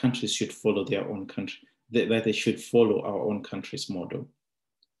that their countries should follow their own country, that they should follow our own country's model.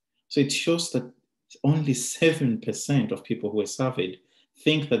 So it shows that only 7% of people who were surveyed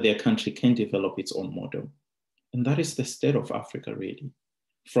think that their country can develop its own model. And that is the state of Africa, really.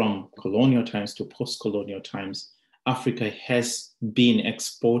 From colonial times to post-colonial times, Africa has been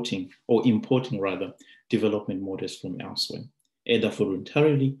exporting or importing rather development models from elsewhere, either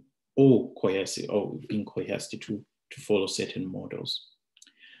voluntarily or coercive, or being coerced to follow certain models.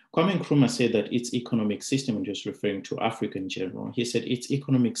 Kwame Nkrumah said that its economic system, and just referring to Africa in general, he said its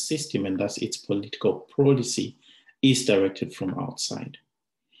economic system and thus its political policy is directed from outside.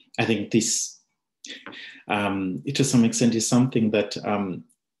 I think this, to some extent, is something that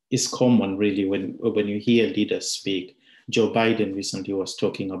is common really when you hear leaders speak. Joe Biden recently was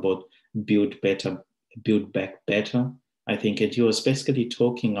talking about build better, build back better, I think, and he was basically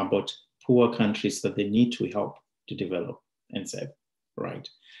talking about poor countries that they need to help to develop and say, right?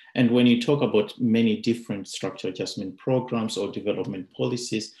 And when you talk about many different structural adjustment programs or development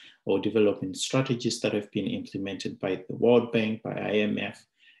policies or development strategies that have been implemented by the World Bank, by IMF,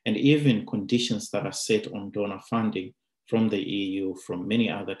 and even conditions that are set on donor funding from the EU, from many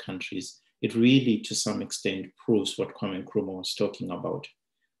other countries, it really, to some extent, proves what Kwame Nkrumah was talking about,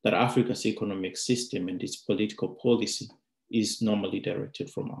 that Africa's economic system and its political policy is normally directed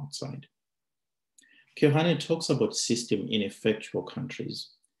from outside. Keohane talks about system ineffectual countries,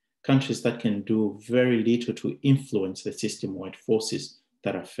 countries that can do very little to influence the system-wide forces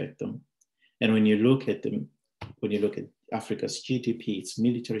that affect them. And when you look at Africa's GDP, its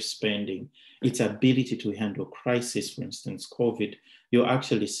military spending, its ability to handle crisis, for instance, COVID, you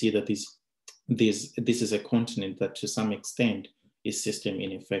actually see that this is a continent that to some extent is system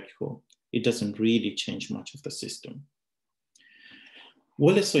ineffectual. It doesn't really change much of the system.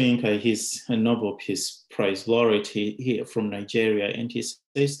 Wole Soyinka, he's a Nobel Peace Prize laureate here from Nigeria, and he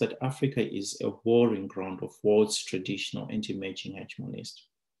says that Africa is a warring ground of world's traditional and emerging hegemonies.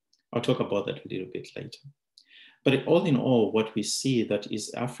 I'll talk about that a little bit later. But all in all, what we see that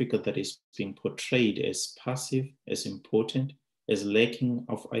is Africa that is being portrayed as passive, as impotent, as lacking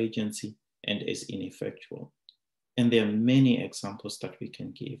of agency, and as ineffectual. And there are many examples that we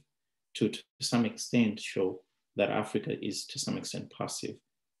can give to some extent show that Africa is to some extent passive,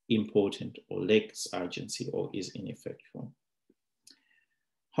 impotent, or lacks agency, or is ineffectual.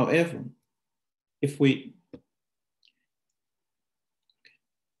 However, if we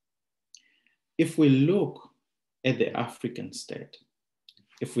look at the African state,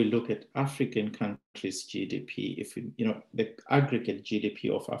 if we look at African countries' GDP, the aggregate GDP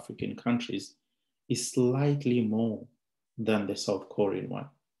of African countries is slightly more than the South Korean one,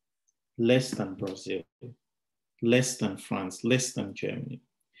 less than Brazil, less than France, less than Germany.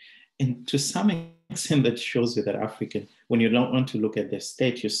 And to some extent that shows you that African, when you don't want to look at the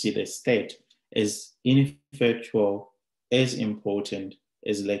state, you see the state as ineffectual, as impotent,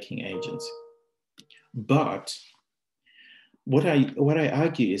 as lacking agency. But what I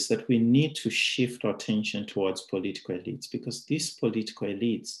argue is that we need to shift our attention towards political elites, because these political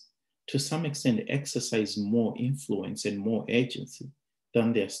elites, to some extent, exercise more influence and more agency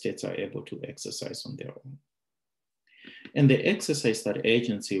than their states are able to exercise on their own. And they exercise that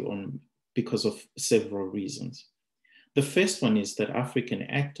agency because of several reasons. The first one is that African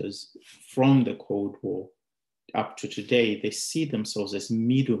actors from the Cold War up to today, they see themselves as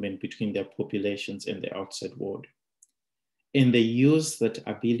middlemen between their populations and the outside world. And they use that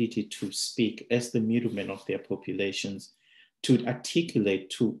ability to speak as the middlemen of their populations to articulate,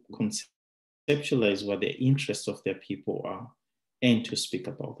 to conceptualize what the interests of their people are, and to speak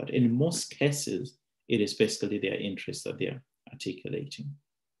about that. In most cases, it is basically their interests that they're articulating.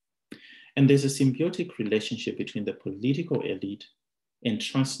 And there's a symbiotic relationship between the political elite and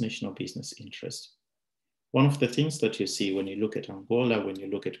transnational business interests. One of the things that you see when you look at Angola, when you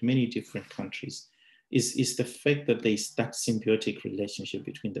look at many different countries, is the fact that there is that symbiotic relationship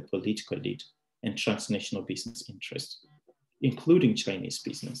between the political elite and transnational business interests, including Chinese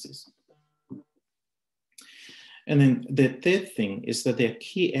businesses. And then the third thing is that they are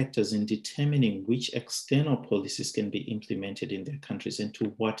key actors in determining which external policies can be implemented in their countries and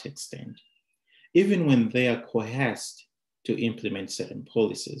to what extent. Even when they are coerced to implement certain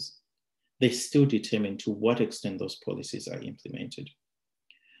policies, they still determine to what extent those policies are implemented.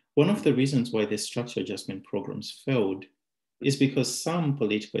 One of the reasons why the structural adjustment programs failed is because some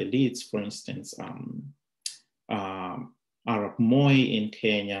political elites, for instance, Arap Moi in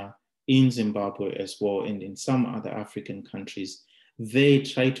Kenya, in Zimbabwe as well, and in some other African countries, they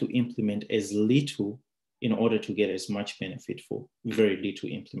try to implement as little in order to get as much benefit for very little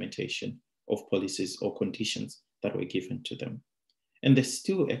implementation of policies or conditions that were given to them. And they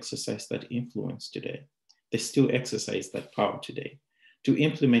still exercise that influence today. They still exercise that power today to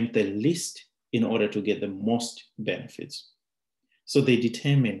implement the least in order to get the most benefits. So they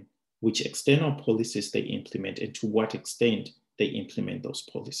determine which external policies they implement and to what extent they implement those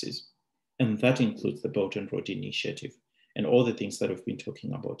policies. And that includes the Belt and Road Initiative and all the things that we've been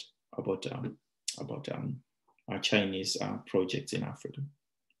talking about our Chinese projects in Africa.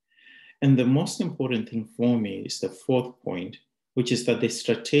 And the most important thing for me is the fourth point, which is that they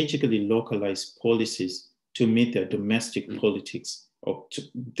strategically localize policies to meet their domestic politics or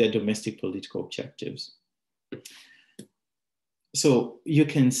their domestic political objectives. So you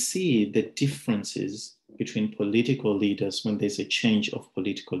can see the differences between political leaders when there's a change of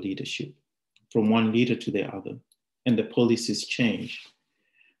political leadership from one leader to the other, and the policies change.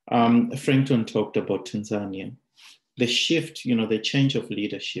 Frankton talked about Tanzania. The shift, the change of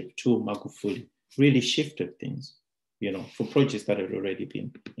leadership to Magufuli really shifted things, for projects that had already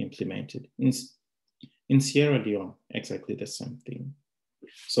been implemented. In Sierra Leone, exactly the same thing.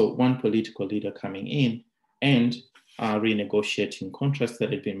 So one political leader coming in and renegotiating contracts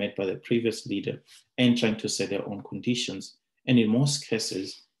that had been made by the previous leader and trying to set their own conditions. And in most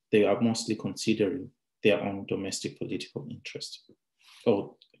cases, they are mostly considering their own domestic political interest,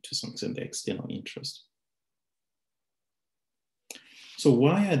 or to some extent, the external interest. So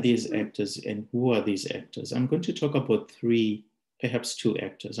why are these actors and who are these actors? I'm going to talk about three, perhaps two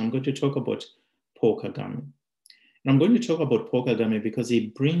actors. I'm going to talk about Paul Kagame. And I'm going to talk about Paul Kagame because he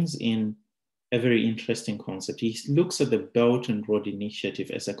brings in a very interesting concept. He looks at the Belt and Road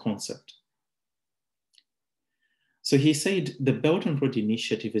Initiative as a concept. So he said the Belt and Road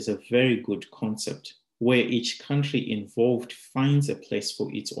Initiative is a very good concept where each country involved finds a place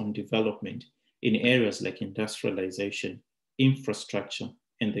for its own development in areas like industrialization, infrastructure,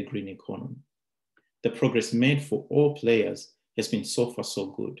 and the green economy. The progress made for all players has been so far so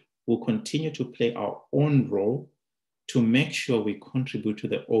good. We'll continue to play our own role to make sure we contribute to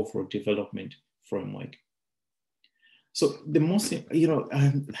the overall development framework. So the most, he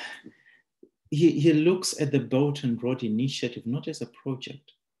looks at the Belt and Road Initiative not as a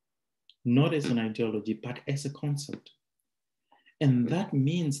project, not as an ideology, but as a concept. And that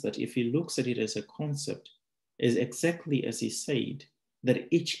means that if he looks at it as a concept, is exactly as he said, that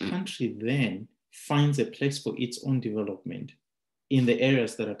each country then finds a place for its own development in the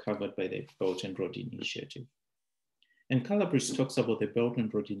areas that are covered by the Belt and Road Initiative. And Calabrese talks about the Belt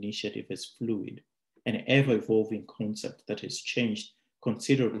and Road Initiative as fluid, an ever-evolving concept that has changed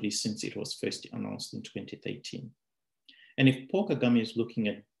considerably since it was first announced in 2013. And if Paul Kagame is looking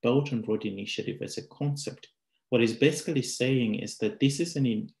at Belt and Road Initiative as a concept, what he's basically saying is that this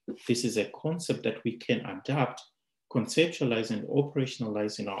is a concept that we can adapt, conceptualize, and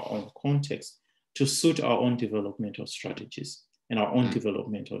operationalize in our own context to suit our own developmental strategies and our own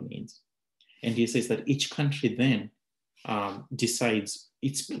developmental needs. And he says that each country then decides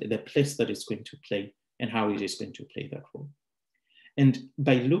the place that it's going to play and how it is going to play that role. And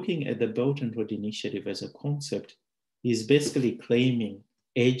by looking at the Belt and Road Initiative as a concept, he's basically claiming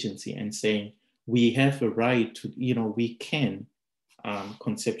agency and saying, we have a right to, we can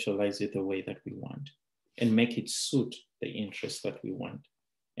conceptualize it the way that we want and make it suit the interests that we want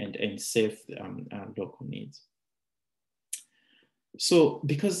and serve local needs. So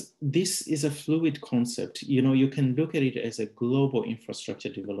because this is a fluid concept, you can look at it as a global infrastructure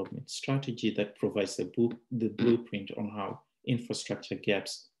development strategy that provides the blueprint on how infrastructure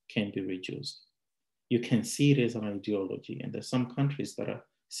gaps can be reduced. You can see it as an ideology, and there's some countries that are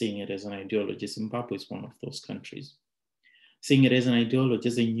seeing it as an ideology. Zimbabwe is one of those countries. Seeing it as an ideology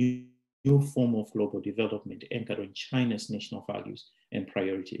as a new form of global development anchored on China's national values and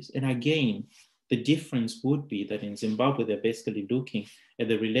priorities. And again, the difference would be that in Zimbabwe, they're basically looking at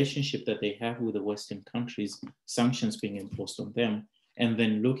the relationship that they have with the Western countries, sanctions being imposed on them, and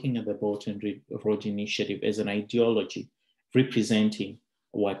then looking at the Belt and Road Initiative as an ideology representing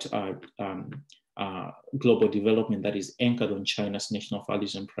what global development that is anchored on China's national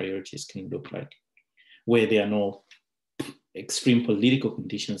values and priorities can look like, where there are no extreme political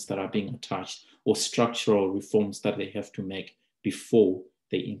conditions that are being attached or structural reforms that they have to make before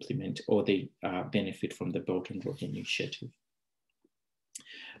they implement or they benefit from the Belt and Road Initiative.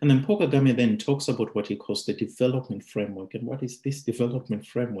 And then Paul Kagame then talks about what he calls the development framework. And what is this development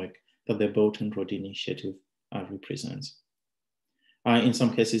framework that the Belt and Road Initiative represents? In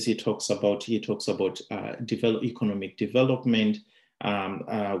some cases, he talks about economic development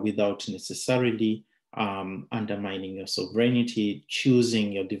without necessarily undermining your sovereignty,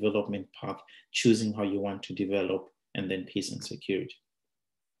 choosing your development path, choosing how you want to develop, and then peace and security.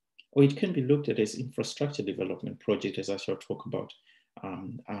 Or it can be looked at as infrastructure development project, as I shall talk about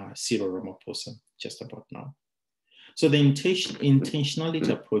Cyril Ramaphosa just about now. So the intentionality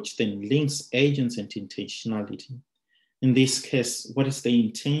approach then links agents and intentionality. In this case, what is the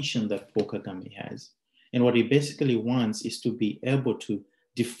intention that Paul Kagame has? And what he basically wants is to be able to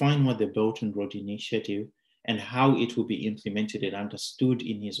define what the Belt and Road Initiative and how it will be implemented and understood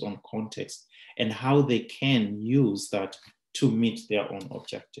in his own context, and how they can use that to meet their own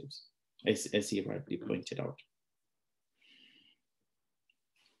objectives, as he rightly pointed out.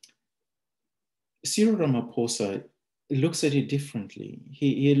 Cyril Ramaphosa looks at it differently.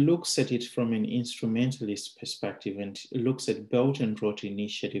 He looks at it from an instrumentalist perspective and looks at Belt and Road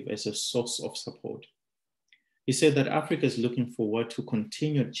Initiative as a source of support. He said that Africa is looking forward to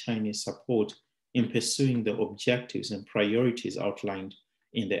continued Chinese support in pursuing the objectives and priorities outlined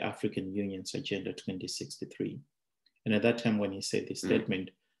in the African Union's Agenda 2063. And at that time, when he said this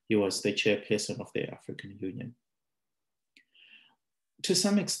statement, he was the chairperson of the African Union. To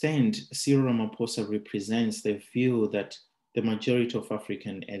some extent, Cyril Ramaphosa represents the view that the majority of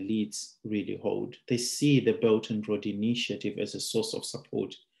African elites really hold. They see the Belt and Road Initiative as a source of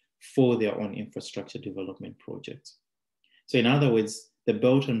support for their own infrastructure development projects. So in other words, the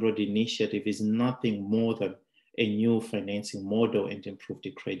Belt and Road Initiative is nothing more than a new financing model and improved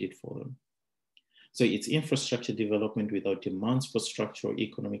credit for them. So it's infrastructure development without demands for structural,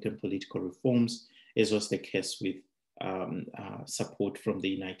 economic, and political reforms, as was the case with support from the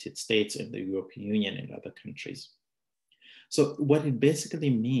United States and the European Union and other countries. So what it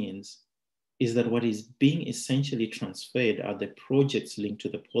basically means is that what is being essentially transferred are the projects linked to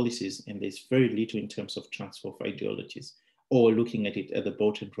the policies, and there's very little in terms of transfer of ideologies or looking at it at the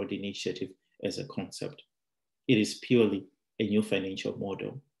Belt and Road Initiative as a concept. It is purely a new financial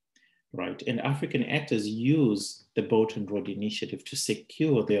model, right? And African actors use the Belt and Road Initiative to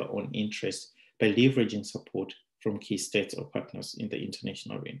secure their own interests by leveraging support from key states or partners in the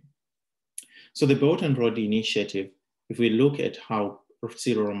international arena. So the Belt and Road Initiative, if we look at how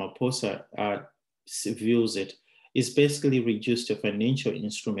Cyril Ramaphosa views it, is basically reduced to a financial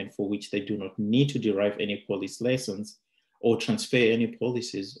instrument for which they do not need to derive any policy lessons or transfer any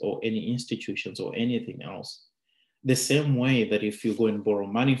policies or any institutions or anything else. The same way that if you go and borrow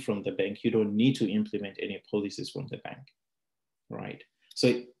money from the bank, you don't need to implement any policies from the bank, right?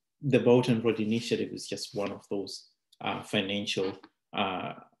 So the Belt and Road Initiative is just one of those financial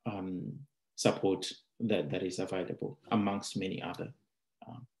support that is available amongst many other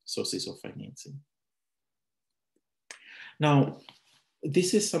sources of financing. Now,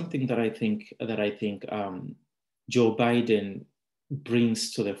 this is something that I think Joe Biden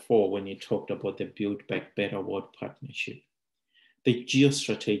brings to the fore when he talked about the Build Back Better World Partnership, the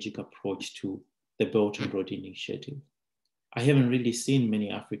geostrategic approach to the Belt and Road Initiative. I haven't really seen many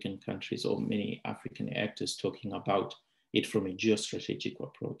African countries or many African actors talking about it from a geostrategic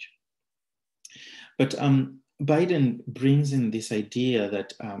approach. But Biden brings in this idea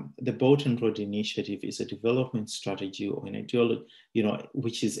that the Belt and Road Initiative is a development strategy or an ideology,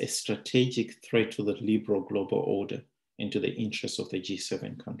 which is a strategic threat to the liberal global order and to the interests of the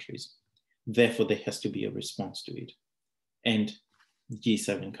G7 countries. Therefore, there has to be a response to it. And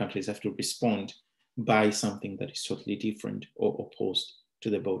G7 countries have to respond by something that is totally different or opposed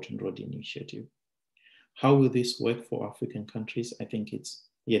to the Belt and Road Initiative. How will this work for African countries? I think it's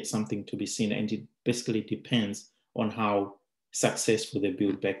yet something to be seen, and it basically depends on how successful the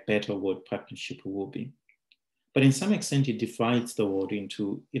Build Back Better World Partnership will be. But in some extent, it divides the world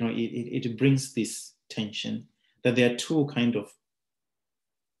into, it brings this tension that there are two kind of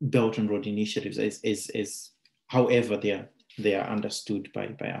Belt and Road Initiatives as however they are understood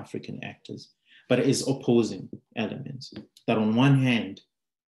by African actors, but as opposing elements. That on one hand,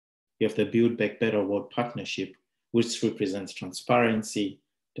 you have the Build Back Better World Partnership, which represents transparency,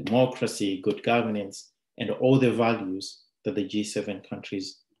 democracy, good governance, and all the values that the G7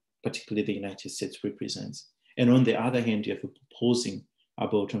 countries, particularly the United States, represents. And on the other hand, you have opposing a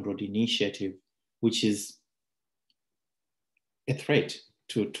Belt and Road Initiative, which is a threat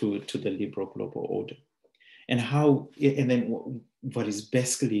to the liberal global order. And then what is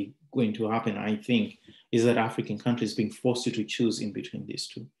basically going to happen, I think, is that African countries being forced to choose between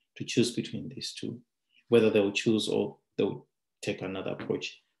these two, whether they will choose or they'll take another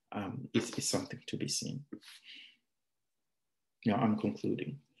approach is something to be seen. Now I'm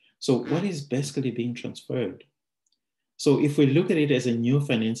concluding. So what is basically being transferred? So if we look at it as a new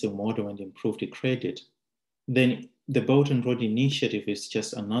financing model and improved credit, then the Belt and Road Initiative is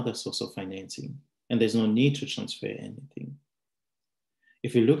just another source of financing, and there's no need to transfer anything.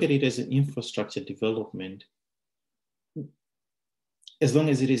 If we look at it as an infrastructure development, as long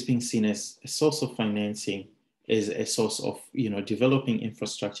as it is being seen as a source of financing, as a source of developing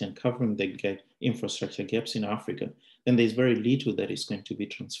infrastructure and covering the infrastructure gaps in Africa, then there's very little that is going to be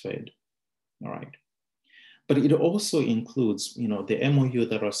transferred. All right. But it also includes, the MOU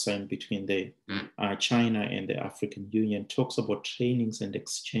that was signed between the China and the African Union talks about trainings and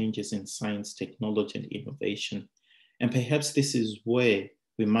exchanges in science, technology, and innovation. And perhaps this is where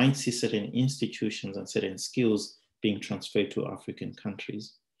we might see certain institutions and certain skills being transferred to African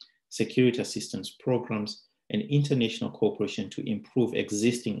countries, security assistance programs, and international cooperation to improve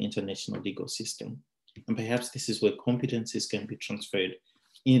existing international legal system. And perhaps this is where competencies can be transferred,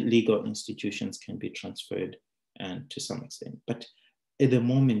 in legal institutions can be transferred, and to some extent. But at the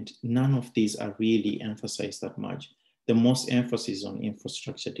moment, none of these are really emphasized that much. The most emphasis on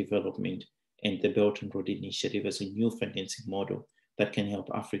infrastructure development and the Belt and Road Initiative as a new financing model that can help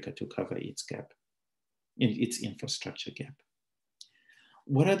Africa to cover its gap, its infrastructure gap.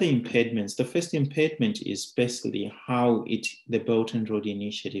 What are the impediments? The first impediment is basically how the Belt and Road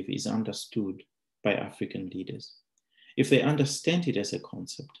Initiative is understood by African leaders. If they understand it as a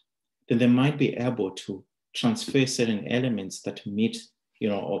concept, then they might be able to transfer certain elements that meet,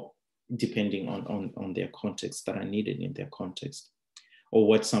 or depending on their context, that are needed in their context, or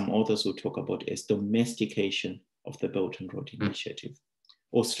what some authors will talk about as domestication of the Belt and Road Initiative,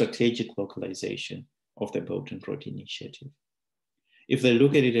 or strategic localization of the Belt and Road Initiative. If they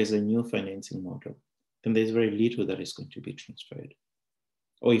look at it as a new financing model, then there's very little that is going to be transferred.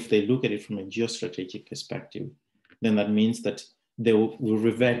 Or if they look at it from a geostrategic perspective, then that means that they will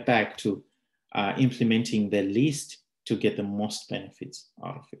revert back to implementing the least to get the most benefits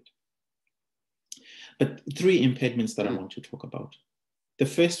out of it. But 3 impediments that I want to talk about. The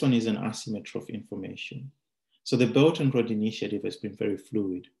first one is an asymmetry of information. So the Belt and Road Initiative has been very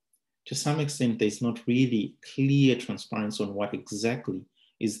fluid. To some extent, there's not really clear transparency on what exactly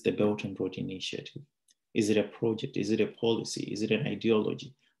is the Belt and Road Initiative. Is it a project? Is it a policy? Is it an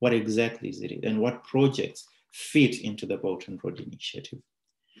ideology? What exactly is it? And what projects fit into the Belt and Road Initiative?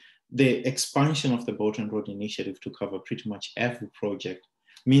 The expansion of the Belt and Road Initiative to cover pretty much every project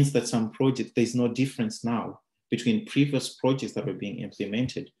means that some projects, there's no difference now between previous projects that were being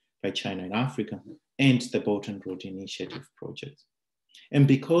implemented by China and Africa and the Belt and Road Initiative project. And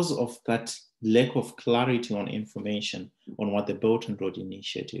because of that lack of clarity on information on what the Belt and Road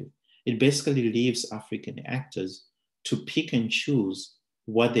Initiative, it basically leaves African actors to pick and choose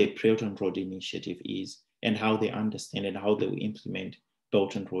what the Belt and Road Initiative is and how they understand and how they will implement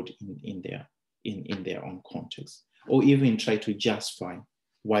Belt and Road in their own context, or even try to justify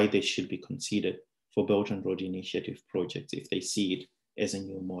why they should be considered for Belt and Road Initiative projects if they see it as a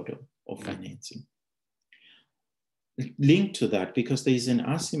new model of financing. Linked to that, because there is an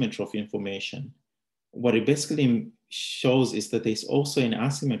asymmetry of information, what it basically shows is that there's also an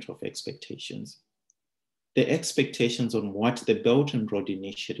asymmetry of expectations. The expectations on what the Belt and Road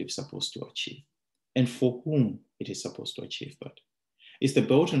Initiative is supposed to achieve and for whom it is supposed to achieve that. Is the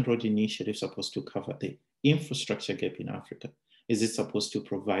Belt and Road Initiative supposed to cover the infrastructure gap in Africa? Is it supposed to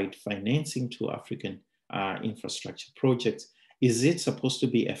provide financing to African infrastructure projects? Is it supposed to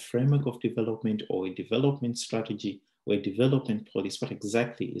be a framework of development or a development strategy or a development policy? What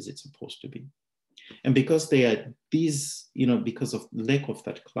exactly is it supposed to be? And because they are these, because of lack of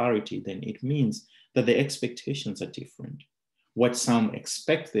that clarity, then it means that the expectations are different. What some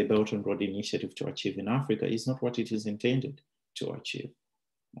expect the Belt and Road Initiative to achieve in Africa is not what it is intended to achieve.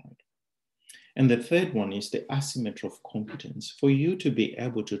 Right? And the third one is the asymmetry of competence. For you to be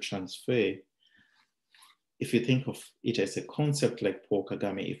able to transfer, if you think of it as a concept like Paul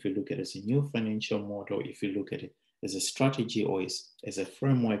Kagame, if you look at it as a new financial model, if you look at it as a strategy or as a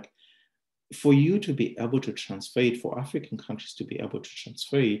framework, for you to be able to transfer it, for African countries to be able to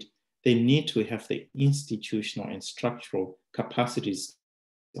transfer it, they need to have the institutional and structural capacities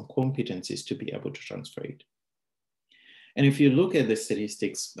and competencies to be able to transfer it. And if you look at the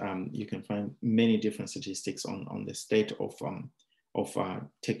statistics, you can find many different statistics on the state of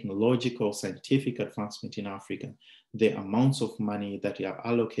technological, scientific advancement in Africa, the amounts of money that are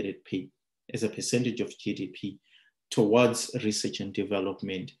allocated as a percentage of GDP towards research and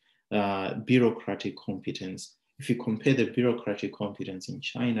development, bureaucratic competence. If you compare the bureaucratic competence in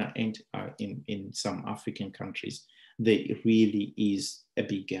China and in some African countries, there really is a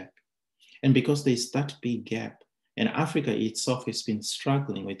big gap. And because there's that big gap, and Africa itself has been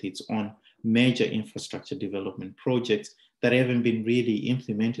struggling with its own major infrastructure development projects that haven't been really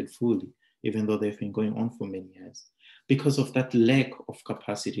implemented fully, even though they've been going on for many years. Because of that lack of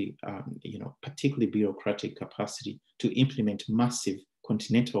capacity, particularly bureaucratic capacity to implement massive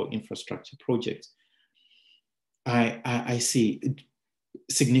continental infrastructure projects, I see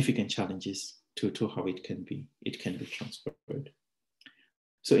significant challenges to how it can be transferred.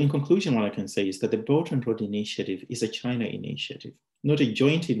 So in conclusion, what I can say is that the Belt and Road Initiative is a China initiative, not a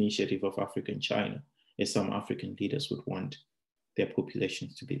joint initiative of Africa and China, as some African leaders would want their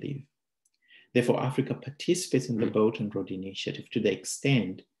populations to believe. Therefore, Africa participates in the Belt and Road Initiative to the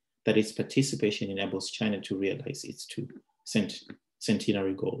extent that its participation enables China to realize its 2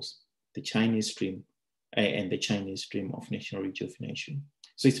 centenary goals, the Chinese dream and the Chinese dream of national rejuvenation.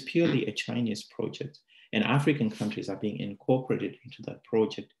 So it's purely a Chinese project, and African countries are being incorporated into that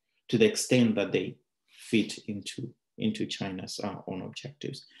project to the extent that they fit into China's own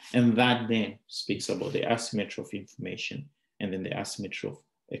objectives. And that then speaks about the asymmetry of information and then the asymmetry of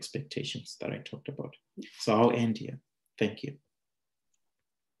expectations that I talked about. So I'll end here. Thank you.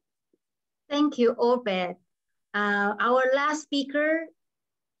 Thank you, Obed. Our last speaker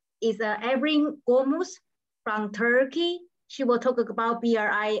is Evren Gomuz from Turkey. She will talk about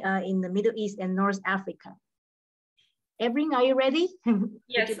BRI in the Middle East and North Africa. Evren, are you ready?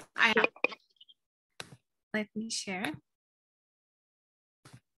 Yes, I am. Let me share.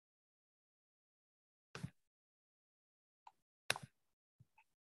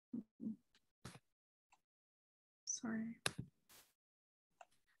 Sorry.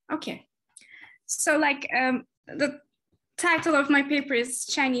 Okay. So the title of my paper is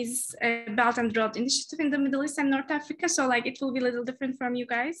Chinese Belt and Road Initiative in the Middle East and North Africa. So it will be a little different from you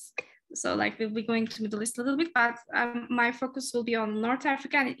guys. So we'll be going to Middle East a little bit, but my focus will be on North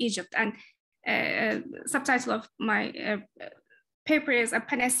Africa and Egypt. And subtitle of my paper is a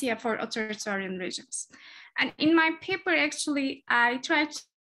panacea for authoritarian regimes. And in my paper, actually, I tried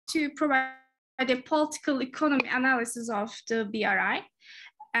to provide a political economy analysis of the BRI,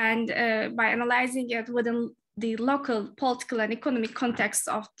 and by analyzing it within the local political and economic context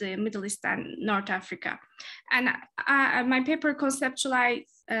of the Middle East and North Africa. And my paper conceptualized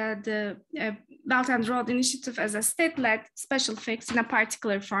the Belt and Road Initiative as a state-led special fix in a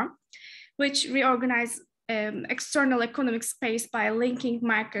particular form, which reorganized external economic space by linking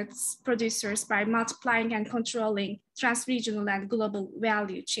markets, producers, by multiplying and controlling trans-regional and global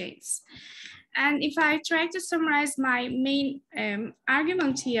value chains. And if I try to summarize my main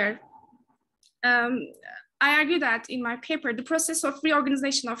argument here, I argue that in my paper, the process of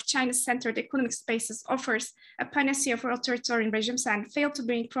reorganization of China-centered economic spaces offers a panacea for authoritarian regimes and failed to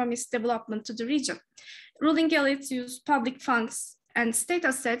bring promised development to the region. Ruling elites use public funds and state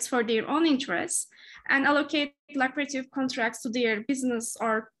assets for their own interests and allocate lucrative contracts to their business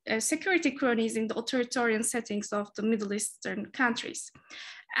or security cronies in the authoritarian settings of the Middle Eastern countries.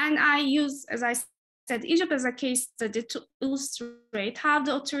 And I use, as I said, Egypt as a case study to illustrate how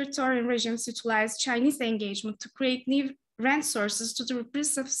the authoritarian regimes utilize Chinese engagement to create new rent sources to the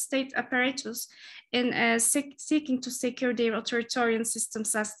repressive state apparatus in seeking to secure their authoritarian system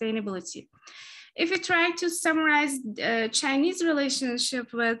sustainability. If we try to summarize Chinese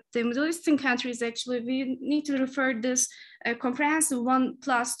relationship with the Middle Eastern countries, actually, we need to refer this comprehensive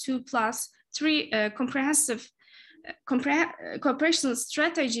 1+2+3 comprehensive cooperation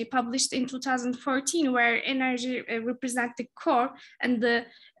strategy published in 2014, where energy represents the core and the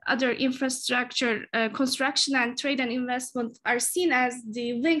other infrastructure, construction and trade and investment are seen as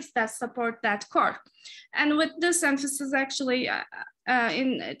the links that support that core. And with this emphasis, actually,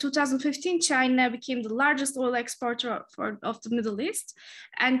 in 2015, China became the largest oil exporter of the Middle East,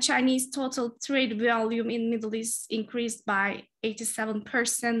 and Chinese total trade volume in Middle East increased by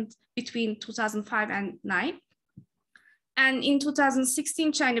 87% between 2005 and 2009. And in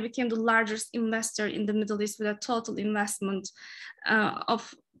 2016, China became the largest investor in the Middle East with a total investment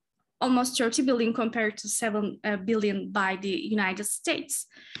of almost 30 billion compared to 7 billion by the United States.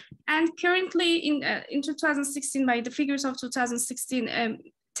 And currently in 2016, by the figures of 2016,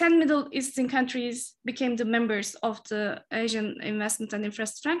 10 Middle Eastern countries became the members of the Asian Investment and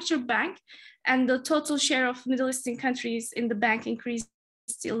Infrastructure Bank. And the total share of Middle Eastern countries in the bank increased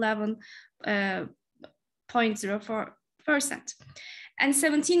to 11.04%. And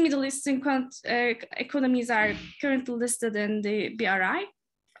 17 Middle Eastern economies are currently listed in the BRI.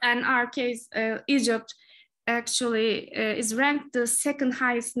 And our case, Egypt, actually is ranked the second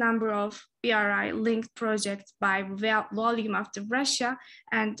highest number of BRI linked projects by volume after Russia,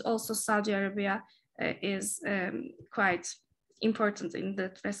 and also Saudi Arabia is quite important in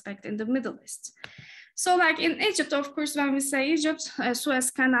that respect in the Middle East. So like in Egypt, of course, when we say Egypt, Suez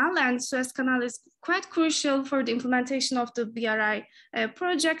Canal, and Suez Canal is quite crucial for the implementation of the BRI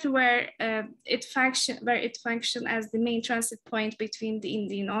project, where it functions as the main transit point between the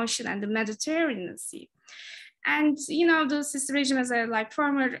Indian Ocean and the Mediterranean Sea. And you know, the Sisi regime, as a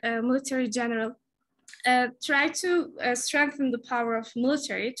former military general, tried to strengthen the power of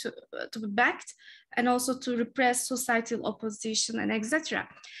military to be backed, and also to repress societal opposition and etc.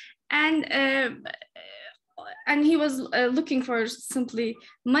 And he was looking for simply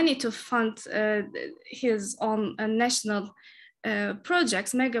money to fund his own national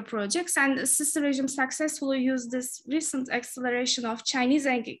projects, mega projects, and the Sisi regime successfully used this recent acceleration of Chinese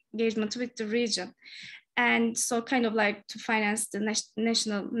engagement with the region, and so kind of like to finance the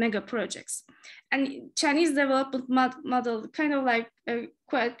national mega projects. And Chinese development model kind of like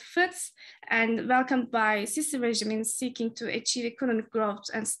quite fits and welcomed by Sisi regime in seeking to achieve economic growth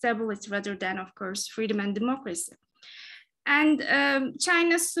and stability rather than, of course, freedom and democracy. And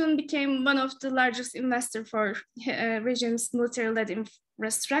China soon became one of the largest investors for regime's military-led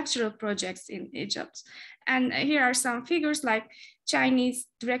infrastructural projects in Egypt. And here are some figures, like Chinese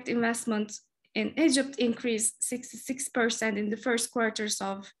direct investment in Egypt increased 66% in the first quarters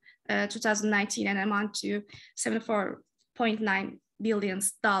of 2019 and amount to $74.9 billion.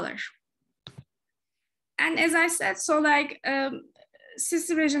 And as I said, so like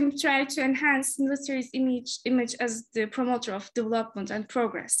Sisi regime tried to enhance military's image as the promoter of development and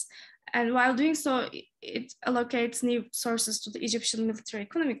progress. And while doing so, it allocates new sources to the Egyptian military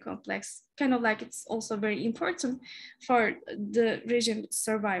economic complex, kind of like it's also very important for the regime's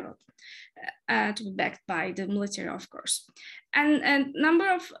survival, to be backed by the military, of course. And a number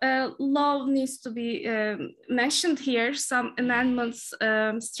of law needs to be mentioned here. Some amendments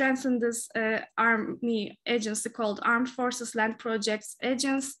strengthen this army agency called Armed Forces Land Projects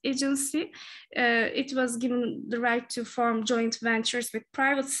Agency. It was given the right to form joint ventures with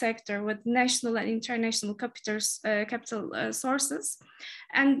private sector, with national and international capital sources.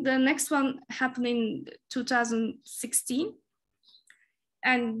 And the next one happened in 2016.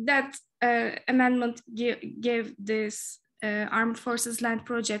 And that amendment gave this Armed Forces Land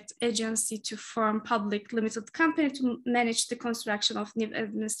Project Agency to form public limited company to manage the construction of new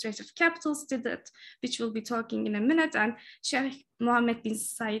administrative capitals, which we'll be talking in a minute, and Sheikh Mohammed bin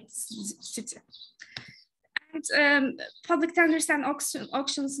Zayed city. And public tenders and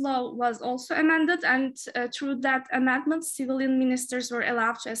auctions law was also amended, and through that amendment, civilian ministers were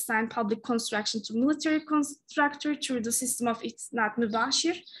allowed to assign public construction to military contractor through the system of Itnat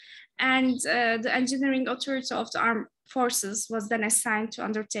Mubashir. And the engineering authority of the armed forces was then assigned to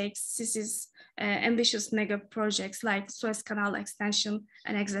undertake Sisi's ambitious mega projects like Suez Canal extension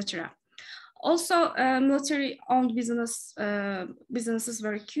and etc. Also, military-owned businesses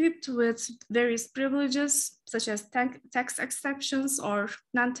were equipped with various privileges, such as tax exceptions or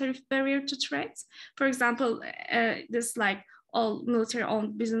non-tariff barrier to trade. For example, this like all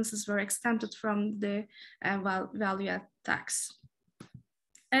military-owned businesses were exempted from the value-add tax.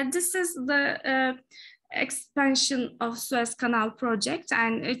 This is the expansion of Suez Canal project,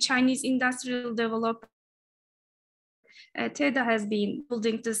 and a Chinese industrial developer TEDA has been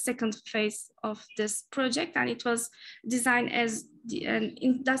building the second phase of this project, and it was designed as an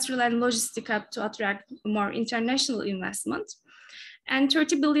industrial and logistic hub to attract more international investment. And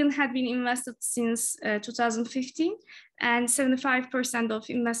 30 billion had been invested since 2015, and 75% of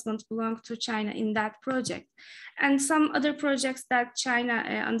investment belonged to China in that project. And some other projects that China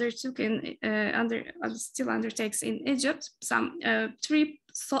undertook and still undertakes in Egypt, some 3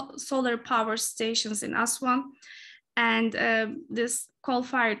 solar power stations in Aswan, and this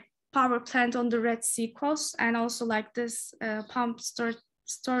coal-fired power plant on the Red Sea coast, and also like this pump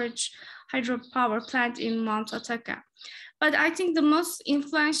storage hydropower plant in Mount Ataka. But I think the most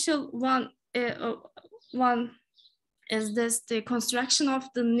influential one is the construction of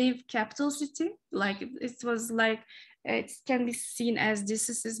the new capital city. Like it was like, it can be seen as this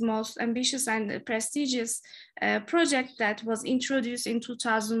is his most ambitious and prestigious project that was introduced in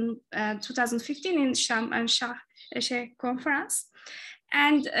 2015 in Sharm el-Sheikh conference.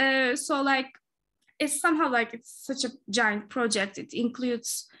 And so like, it's somehow like it's such a giant project. It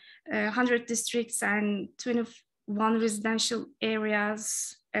includes 100 districts and 21 residential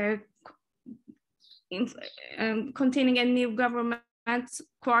areas, containing a new government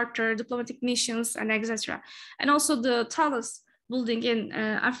quarter, diplomatic missions, and etc. And also the tallest building in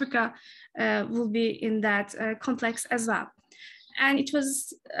Africa will be in that complex as well. And it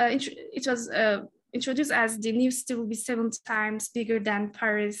was introduced as the new city will be 7 times bigger than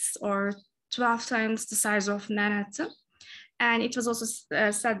Paris or 12 times the size of Manhattan. And it was also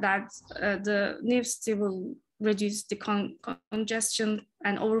said that the new city will reduce the congestion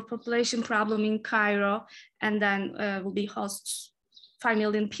and overpopulation problem in Cairo, and then will be host 5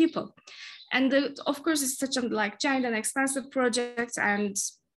 million people. And of course, it's such a like giant and expensive project, and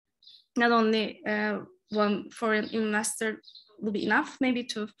not only one foreign investor will be enough maybe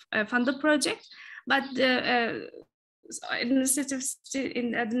to fund the project, but the administrative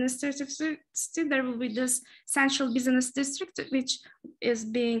city, there will be this central business district, which is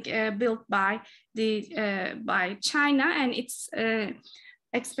being built by China, and it's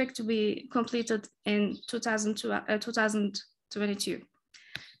expected to be completed in 2022.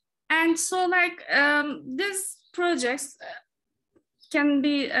 And so like these projects can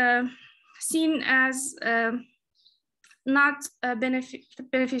be seen as not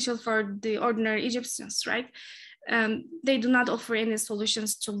beneficial for the ordinary Egyptians, right? They do not offer any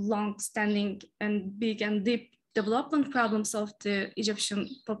solutions to long-standing and big and deep development problems of the Egyptian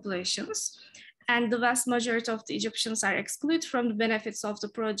populations. And the vast majority of the Egyptians are excluded from the benefits of the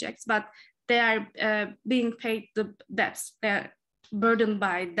projects, but they are being paid the debts. They're burdened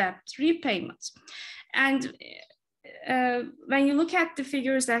by debt repayments. And when you look at the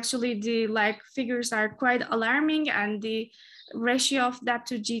figures, actually the figures are quite alarming, and the ratio of debt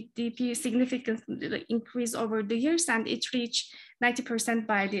to GDP significantly increased over the years, and it reached 90%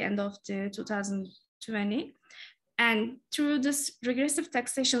 by the end of the 2020. And through this regressive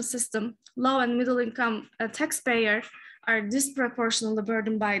taxation system, low and middle income taxpayer are disproportionately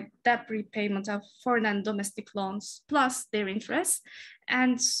burdened by debt repayment of foreign and domestic loans plus their interest.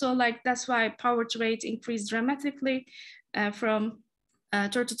 And so like that's why poverty rate increased dramatically from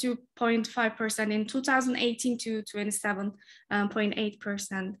 32.5% in 2018 to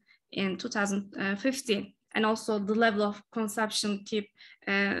 27.8% in 2015. And also the level of consumption keep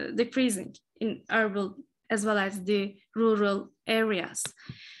decreasing in urban as well as the rural areas.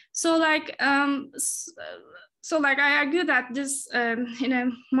 So like, I argue that this, in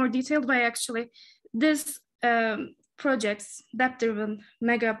a more detailed way, actually, this projects, debt-driven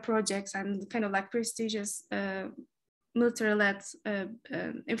mega projects and kind of like prestigious military-led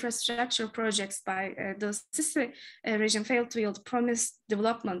infrastructure projects by the Sicily region failed to yield promised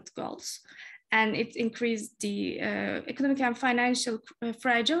development goals. And it increased the economic and financial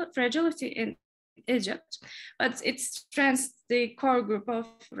fragility in Egypt, but it strengthens the core group of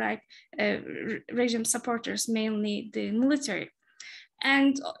regime supporters, mainly the military.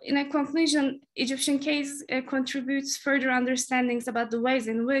 And in a conclusion, Egyptian case contributes further understandings about the ways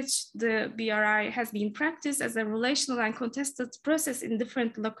in which the BRI has been practiced as a relational and contested process in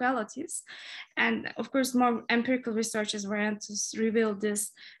different localities. And of course, more empirical research is warranted to reveal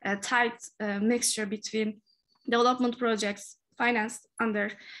this tight mixture between development projects financed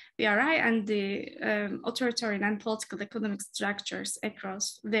under BRI and the authoritarian and political economic structures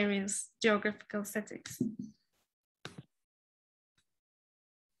across various geographical settings.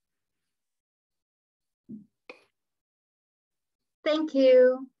 Thank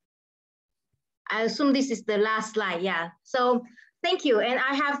you. I assume this is the last slide, yeah. So thank you, and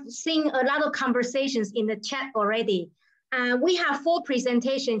I have seen a lot of conversations in the chat already. We have 4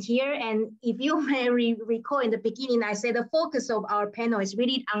 presentations here, and if you may recall in the beginning, I said the focus of our panel is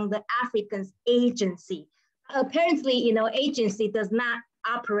really on the African agency. Apparently, you know, agency does not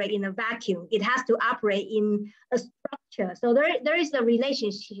operate in a vacuum. It has to operate in a structure. So there is a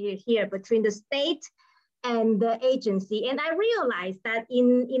relationship here between the state and the agency. And I realized that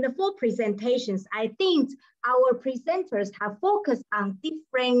in the 4 presentations, I think our presenters have focused on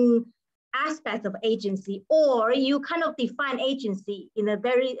different aspects of agency, or you kind of define agency in a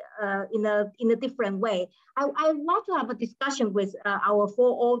very in a different way. I want to have a discussion with our 4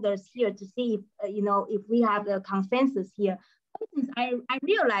 authors here to see if you know, if we have a consensus here. I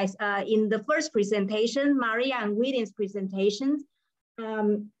realized in the first presentation, Maria and William's presentations,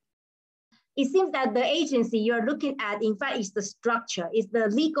 it seems that the agency you're looking at, in fact, is the structure, is the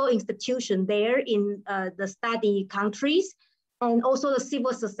legal institution there in the study countries, and also the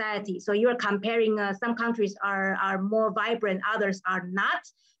civil society. So you're comparing some countries are more vibrant, others are not.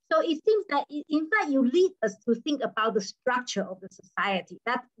 So it seems that, in fact, you lead us to think about the structure of the society.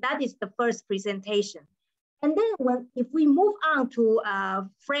 That is the first presentation. And then if we move on to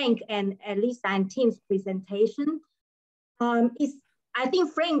Frank and Lisa and Tim's presentation, I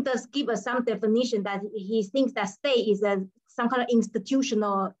think Frank does give us some definition that he thinks that state is some kind of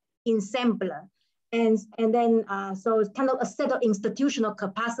institutional ensembler. And then, so it's kind of a set of institutional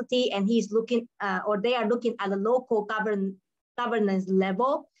capacity, and he's looking, or they are looking at the local governance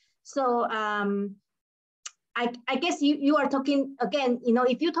level. So I guess you are talking, again, you know,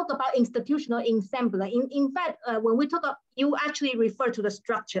 if you talk about institutional ensembler, in fact, when we talk about, you actually refer to the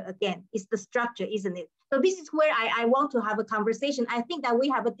structure again. It's the structure, isn't it? So this is where I want to have a conversation. I think that we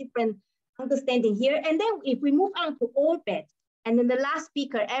have a different understanding here. And then if we move on to Orbit, and then the last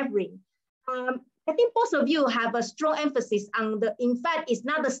speaker, Evelyn, I think both of you have a strong emphasis on the, in fact, it's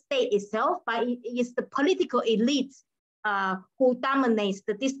not the state itself, but it's the political elite who dominates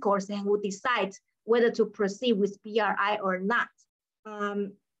the discourse and who decides whether to proceed with BRI or not.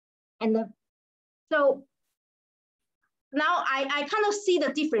 So now I kind of see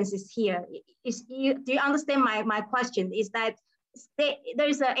the differences here. Do you understand my question? Is that there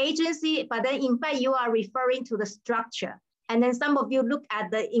is an agency, but then in fact you are referring to the structure. And then some of you look at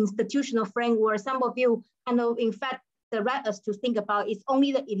the institutional framework. Some of you kind of, in fact, direct us to think about it's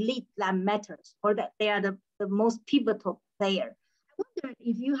only the elite that matters, or that they are the most pivotal player. I wonder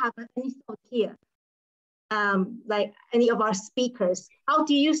if you have any thought here, like any of our speakers. How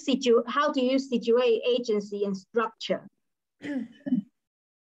do you situate agency and structure?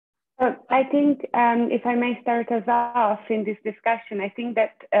 I think if I may start us off in this discussion, I think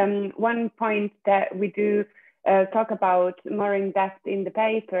that one point that we do talk about more in depth in the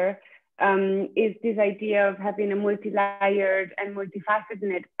paper is this idea of having a multi-layered and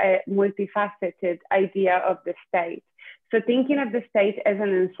multifaceted idea of the state. So thinking of the state as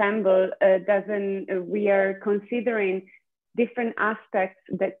an ensemble we are considering different aspects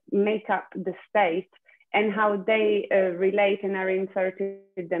that make up the state and how they relate and are inserted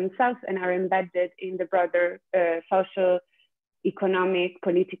themselves and are embedded in the broader social, economic,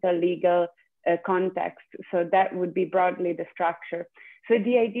 political, legal context. So that would be broadly the structure. So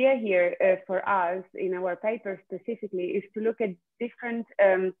the idea here for us in our paper specifically is to look at different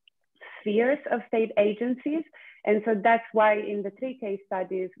spheres of state agencies. And so that's why in the 3 case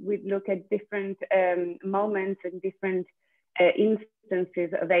studies, we look at different moments and different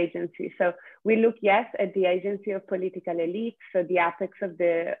instances of agency. So we look, yes, at the agency of political elites, so the apex of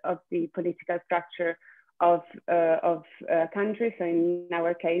the political structure of countries. So in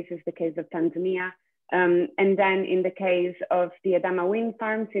our case, is the case of Tanzania. And then in the case of the Adama wind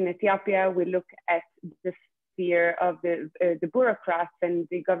farms in Ethiopia, we look at the sphere of the bureaucrats and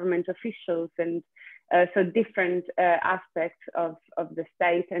the government officials, and so different aspects of the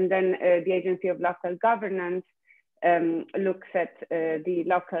state. And then the agency of local governance looks at the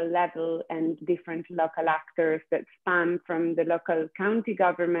local level and different local actors that span from the local county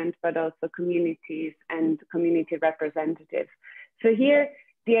government, but also communities and community representatives. So here,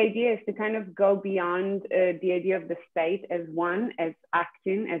 the idea is to kind of go beyond the idea of the state as one, as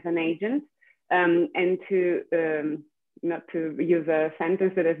acting as an agent, and to, not to use a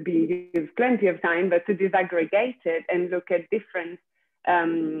sentence that has been used plenty of time, but to disaggregate it and look at different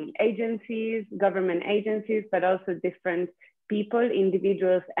agencies, government agencies, but also different people,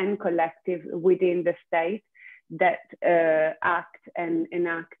 individuals and collectives within the state that act and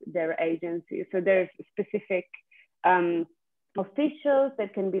enact their agencies. So there's specific officials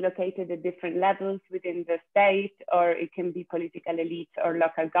that can be located at different levels within the state, or it can be political elites or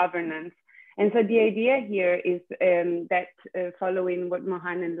local governance. And so the idea here is that following what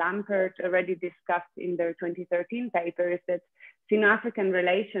Mohan and Lampert already discussed in their 2013 paper, is that Sino-African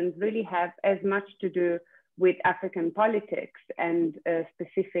relations really have as much to do with African politics and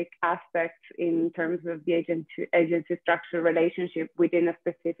specific aspects in terms of the agency structure relationship within a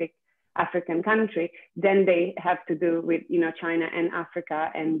specific African country than they have to do with, you know, China and Africa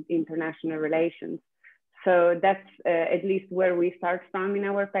and international relations. So that's at least where we start from in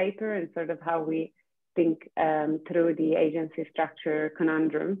our paper, and sort of how we think through the agency structure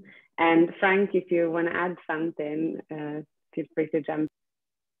conundrum. And Frank, if you want to add something, feel free to jump.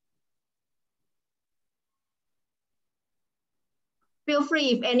 Feel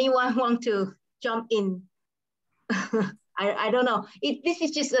free if anyone wants to jump in. I don't know. This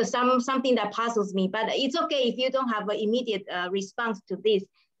is just something that puzzles me, but it's okay if you don't have an immediate response to this,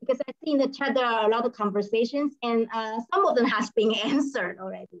 because I see in the chat there are a lot of conversations, and some of them has been answered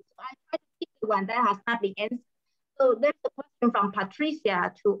already. So I try to pick the one that has not been answered. So there's a question from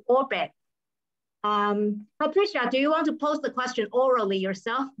Patricia to Orbit. Patricia, do you want to pose the question orally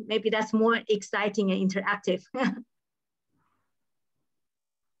yourself? Maybe that's more exciting and interactive.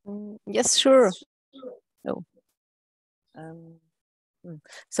 Yes, sure. Oh.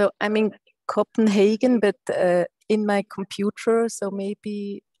 So I'm in Copenhagen, but in my computer, so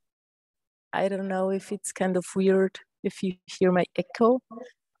maybe, I don't know if it's kind of weird if you hear my echo.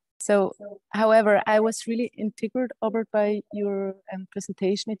 So, however, I was really intrigued over by your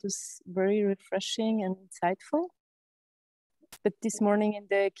presentation. It was very refreshing and insightful. But this morning in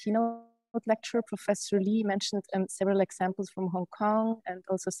the keynote lecture, Professor Lee mentioned several examples from Hong Kong and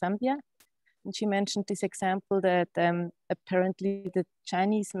also Zambia. And she mentioned this example that apparently the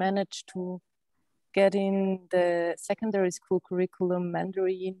Chinese managed to get in the secondary school curriculum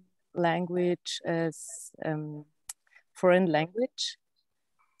Mandarin language as foreign language.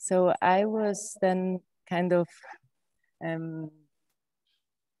 So I was then kind of,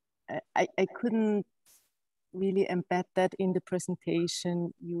 I couldn't really embed that in the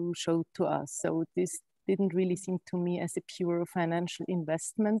presentation you showed to us. So this didn't really seem to me as a pure financial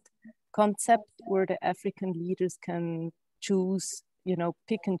investment concept where the African leaders can choose, you know,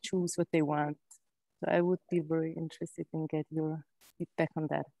 pick and choose what they want. So I would be very interested in get your feedback on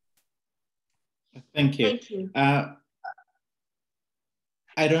that. Thank you. Thank you.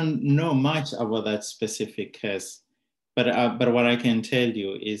 I don't know much about that specific case, but what I can tell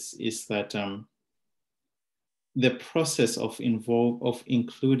you is that the process of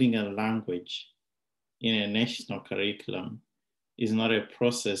including a language in a national curriculum is not a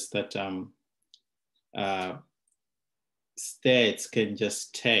process that states can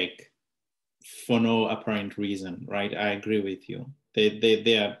just take for no apparent reason, right? I agree with you.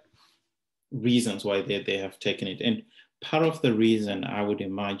 There are reasons why they have taken it. And part of the reason, I would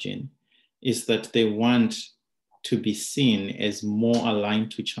imagine, is that they want to be seen as more aligned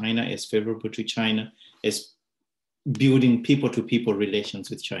to China, as favorable to China, as building people-to-people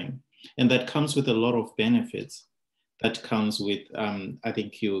relations with China. And that comes with a lot of benefits that comes with, I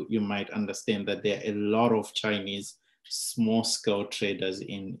think you might understand that there are a lot of Chinese small-scale traders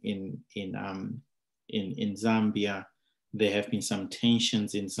in Zambia. There have been some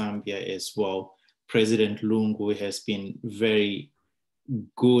tensions in Zambia as well. President Lungu has been very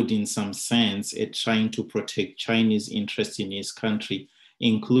good in some sense at trying to protect Chinese interests in his country,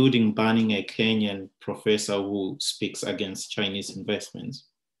 including banning a Kenyan professor who speaks against Chinese investments.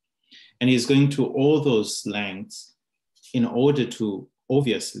 And he's going to all those lengths in order to,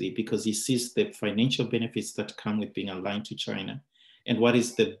 obviously, because he sees the financial benefits that come with being aligned to China, and what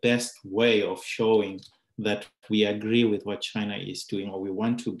is the best way of showing that we agree with what China is doing, or we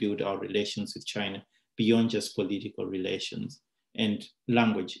want to build our relations with China beyond just political relations. And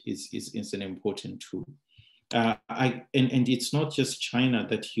language is an important tool. And it's not just China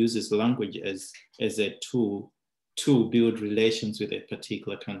that uses language as a tool to build relations with a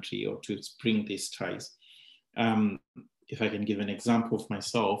particular country or to bring these ties. If I can give an example of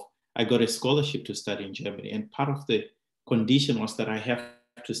myself, I got a scholarship to study in Germany, and part of the condition was that I have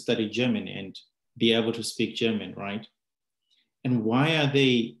to study German and be able to speak German, right? And why are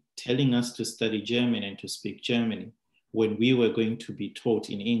they telling us to study German and to speak German when we were going to be taught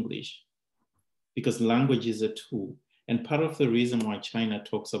in English? Because language is a tool. And part of the reason why China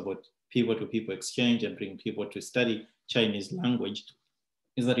talks about people-to-people exchange and bring people to study Chinese language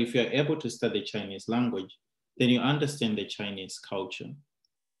is that if you're able to study Chinese language, then you understand the Chinese culture.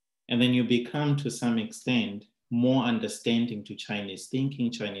 And then you become, to some extent, more understanding to Chinese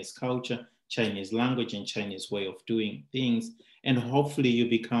thinking, Chinese culture, Chinese language, and Chinese way of doing things. And hopefully you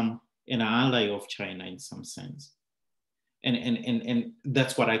become an ally of China in some sense. And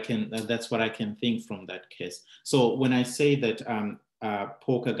that's what I can think from that case. So when I say that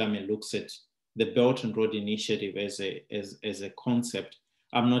Paul Kagame looks at the Belt and Road Initiative as a concept,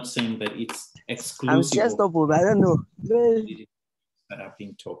 I'm not saying that it's exclusive of I don't know. that are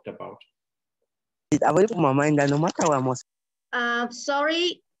being talked about.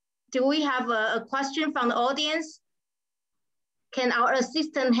 Sorry, do we have a question from the audience? Can our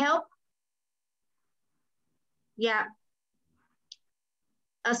assistant help? Yeah.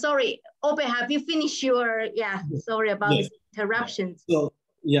 Sorry, Ope, have you finished your, sorry about this interruptions. So,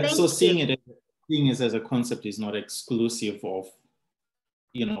 seeing it as a concept is not exclusive of,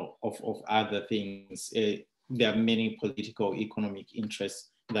 of other things. There are many political, economic interests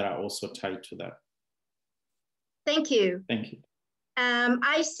that are also tied to that. Thank you. Thank you.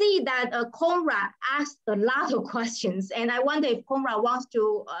 I see that Conrad asked a lot of questions, and I wonder if Conrad wants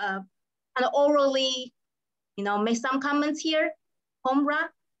to kind of orally, make some comments here. Conrad?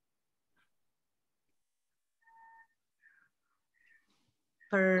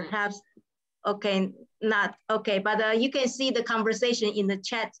 Perhaps, okay, not, okay, but you can see the conversation in the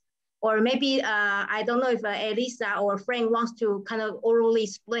chat, or maybe, I don't know if Elisa or Frank wants to kind of orally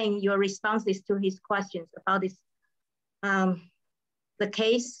explain your responses to his questions about this, the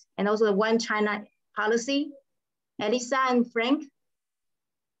case, and also the One China policy. Elisa and Frank?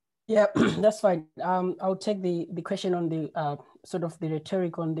 Yeah, that's fine. I'll take the question on the sort of the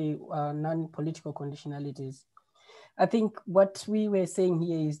rhetoric on the non-political conditionalities. I think what we were saying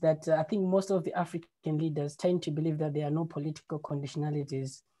here is that I think most of the African leaders tend to believe that there are no political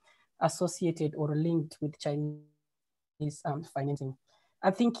conditionalities associated or linked with Chinese financing.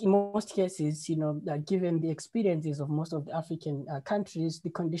 I think in most cases, given the experiences of most of the African countries, the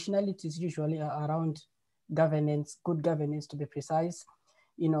conditionalities usually are around governance, good governance to be precise.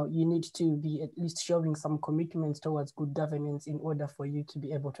 You need to be at least showing some commitments towards good governance in order for you to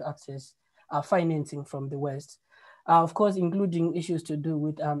be able to access financing from the West. Of course, including issues to do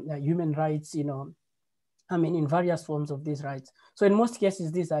with human rights, in various forms of these rights. So in most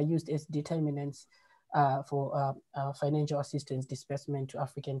cases, these are used as determinants for financial assistance disbursement to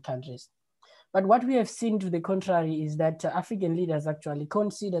African countries. But what we have seen to the contrary is that African leaders actually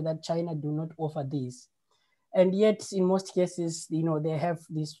consider that China do not offer these. And yet, in most cases, they have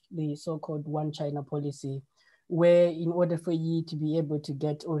the so-called One China policy, where in order for you to be able to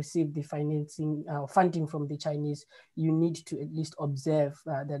get or receive the funding from the Chinese, you need to at least observe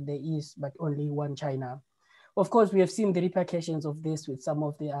that there is but only one China. Of course, we have seen the repercussions of this with some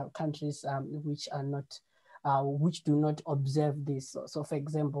of the countries which do not observe this. So for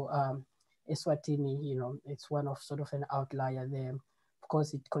example, Eswatini, it's one of sort of an outlier there. Of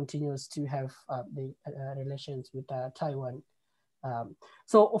course, it continues to have the relations with Taiwan.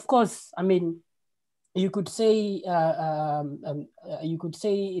 So of course, you could say that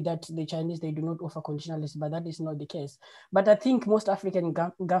the Chinese, they do not offer conditionalities, but that is not the case. But I think most African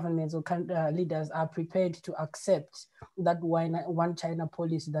governments or leaders are prepared to accept that one China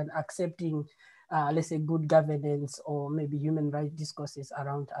policy than accepting let's say, good governance or maybe human rights discourses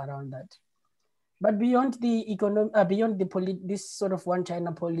around that. But beyond the this sort of one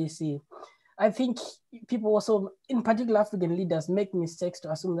China policy, I think people also, in particular African leaders, make mistakes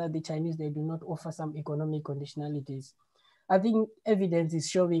to assume that the Chinese, they do not offer some economic conditionalities. I think evidence is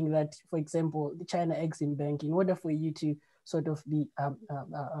showing that, for example, the China Exim Bank, in order for you to sort of be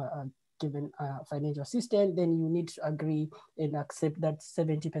given a financial assistance, then you need to agree and accept that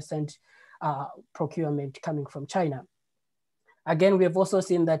 70% procurement coming from China. Again, we have also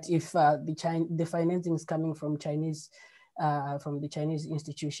seen that if the financing is coming from the Chinese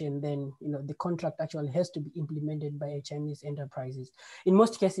institution, then the contract actually has to be implemented by a Chinese enterprises. In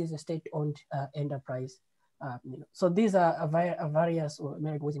most cases, a state-owned enterprise. So these are various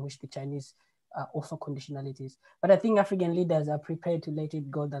ways in which the Chinese offer conditionalities. But I think African leaders are prepared to let it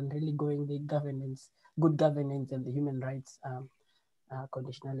go than really going the good governance and the human rights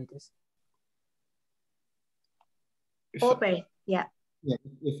conditionalities. Okay, yeah.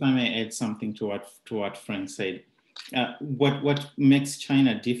 If I may add something to what Frank said, what makes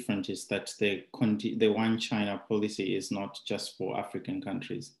China different is that the one China policy is not just for African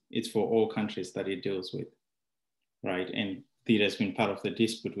countries; it's for all countries that it deals with, right? And it has been part of the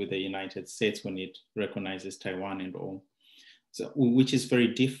dispute with the United States when it recognizes Taiwan and all, so which is very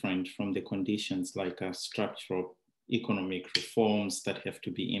different from the conditions like structural economic reforms that have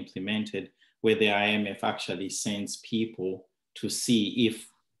to be implemented, where the IMF actually sends people to see if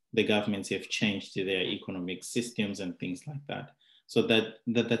the governments have changed their economic systems and things like that. So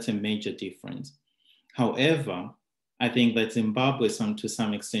that's a major difference. However, I think that Zimbabwe to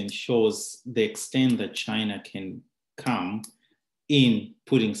some extent shows the extent that China can come in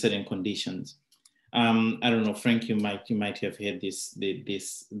putting certain conditions. I don't know, Frank, you might have heard this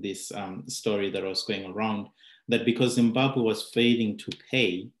story that was going around, that because Zimbabwe was failing to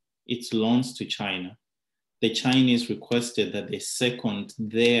pay its loans to China, the Chinese requested that they second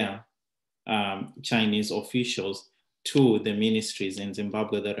their Chinese officials to the ministries in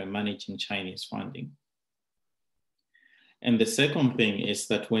Zimbabwe that are managing Chinese funding. And the second thing is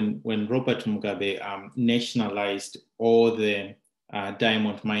that when Robert Mugabe nationalized all the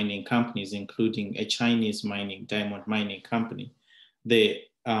diamond mining companies, including a Chinese diamond mining company, the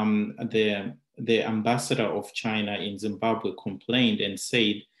ambassador of China in Zimbabwe complained and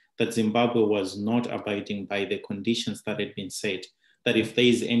said that Zimbabwe was not abiding by the conditions that had been set, that if there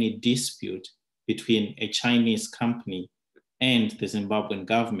is any dispute between a Chinese company and the Zimbabwean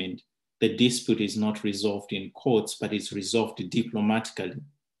government, the dispute is not resolved in courts, but is resolved diplomatically.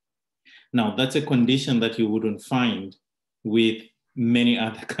 Now, that's a condition that you wouldn't find with many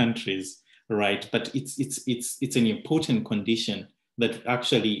other countries, right? But it's an important condition that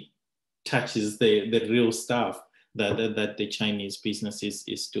actually touches the real stuff that the Chinese business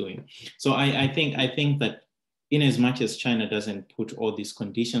is doing. So I think that in as much as China doesn't put all these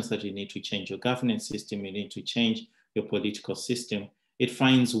conditions that you need to change your governance system, you need to change your political system, it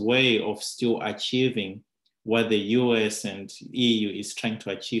finds a way of still achieving what the US and EU is trying to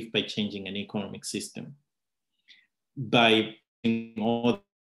achieve by changing an economic system. By all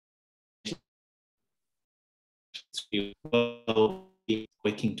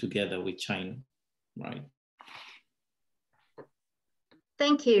working together with China, right?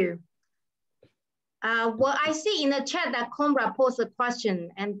 Thank you. Well, I see in the chat that Conrad posed a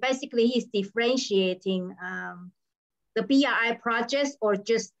question, and basically he's differentiating the BRI projects or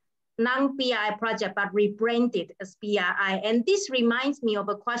just non-BRI project, but rebranded as BRI. And this reminds me of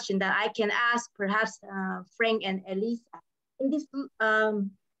a question that I can ask perhaps Frank and Elisa. In this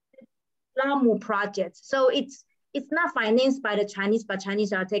Lamu project, so it's not financed by the Chinese, but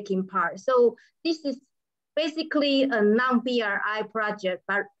Chinese are taking part. So this is basically a non-BRI project,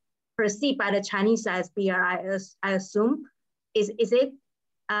 but perceived by the Chinese as BRI, as I assume. Is it?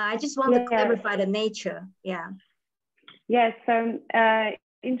 I just want to clarify the nature. Yeah. Yes. So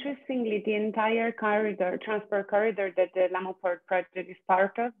interestingly, the entire corridor, transport corridor that the Lamu Port project is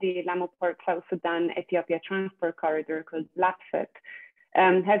part of, the Lamu Port South Sudan Ethiopia transport corridor called LAPSET,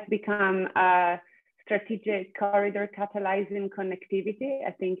 has become a strategic corridor catalyzing connectivity,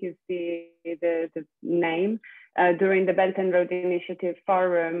 I think is the name, during the Belt and Road Initiative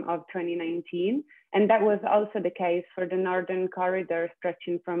Forum of 2019. And that was also the case for the Northern Corridor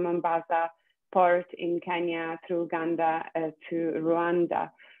stretching from Mombasa Port in Kenya through Uganda to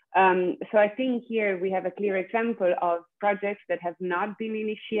Rwanda. So I think here we have a clear example of projects that have not been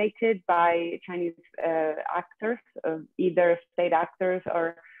initiated by Chinese actors, either state actors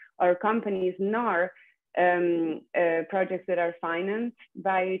or companies, nor projects that are financed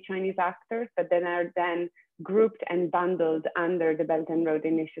by Chinese actors, but then are then grouped and bundled under the Belt and Road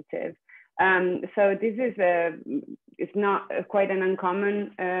Initiative. So this is it's not quite an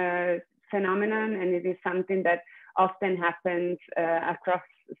uncommon phenomenon, and it is something that often happens across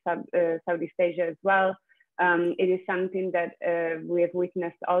Southeast Asia as well. It is something that we have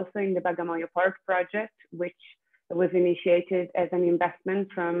witnessed also in the Bagamoyo Port project, which was initiated as an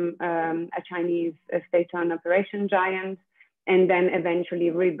investment from a Chinese state-owned operation giant, and then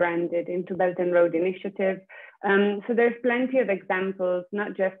eventually rebranded into Belt and Road Initiative. So there's plenty of examples,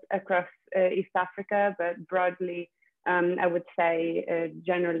 not just across East Africa, but broadly, I would say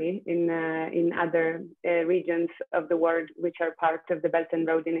generally in other regions of the world which are part of the Belt and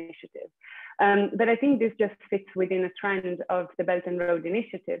Road Initiative. But I think this just fits within a trend of the Belt and Road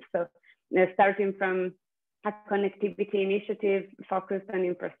Initiative. So starting from a connectivity initiative focused on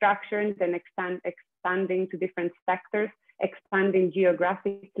infrastructure and then expanding to different sectors, expanding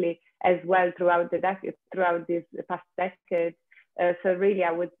geographically as well throughout this past decade. So really,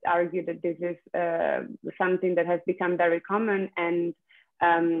 I would argue that this is something that has become very common. And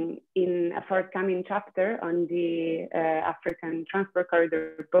in a forthcoming chapter on the African Transport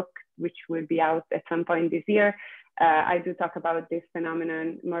Corridor book, which will be out at some point this year, I do talk about this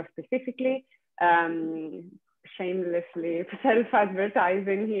phenomenon more specifically. Shamelessly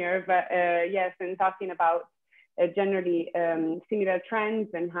self-advertising here, but yes, and talking about generally similar trends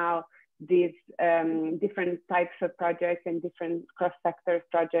and how these different types of projects and different cross-sector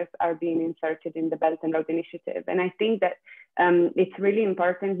projects are being inserted in the Belt and Road Initiative. And I think that it's really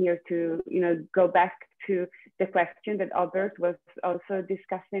important here to go back to the question that Albert was also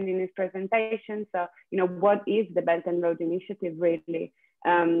discussing in his presentation. So what is the Belt and Road Initiative really?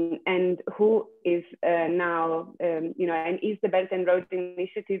 And who is now, and is the Belt and Road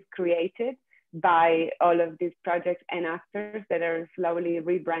Initiative created by all of these projects and actors that are slowly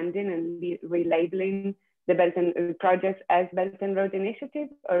rebranding and relabeling the Belt and projects as Belt and Road Initiative,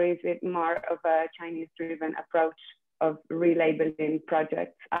 or is it more of a Chinese-driven approach of relabeling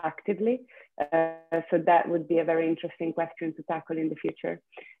projects actively? So that would be a very interesting question to tackle in the future.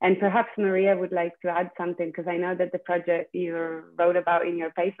 And perhaps Maria would like to add something, because I know that the project you wrote about in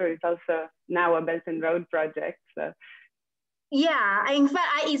your paper is also now a Belt and Road project. So. Yeah, in fact,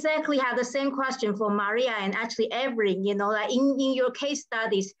 I exactly have the same question for Maria and actually Evelyn. Like in your case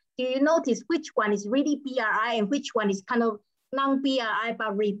studies, do you notice which one is really BRI and which one is kind of non-BRI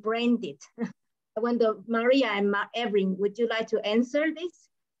but rebranded? When Maria and Evelyn, would you like to answer this?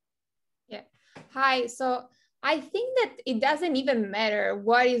 Yeah. Hi. So I think that it doesn't even matter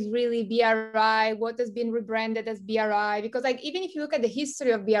what is really BRI, what has been rebranded as BRI, because like even if you look at the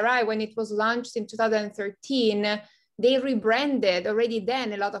history of BRI, when it was launched in 2013, they rebranded already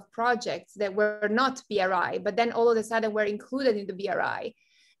then a lot of projects that were not BRI, but then all of a sudden were included in the BRI.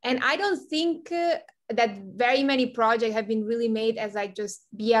 And I don't think that very many projects have been really made as like just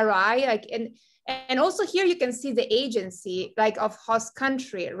BRI, and also here you can see the agency like of host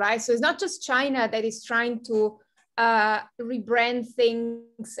country, right? So it's not just China that is trying to rebrand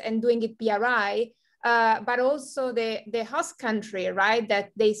things and doing it BRI, but also the host country, right?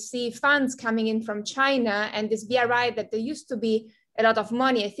 That they see funds coming in from China and this BRI that there used to be a lot of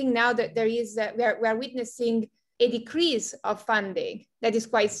money. I think now that there is, we're witnessing a decrease of funding that is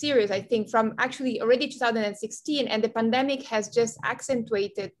quite serious, I think, from actually already 2016, and the pandemic has just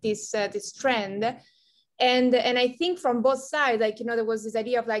accentuated this trend. And I think from both sides, like, there was this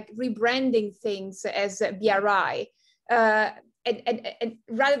idea of like rebranding things as BRI, and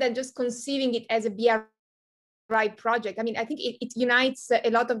rather than just conceiving it as a BRI project. I mean, I think it unites a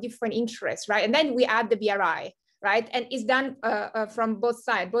lot of different interests, right? And then we add the BRI, right? And it's done from both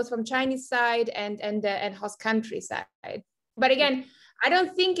sides, both from Chinese side and host country side. But again, I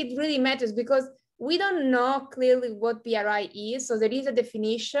don't think it really matters because we don't know clearly what BRI is. So there is a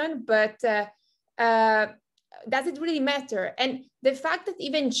definition, but does it really matter? And the fact that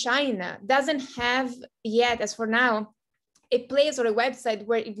even China doesn't have yet, as for now, a place or a website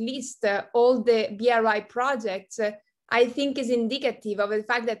where it lists all the BRI projects, I think is indicative of the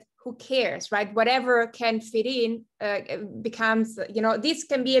fact that who cares, right? Whatever can fit in becomes, this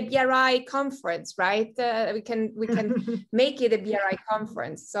can be a BRI conference, right? We can make it a BRI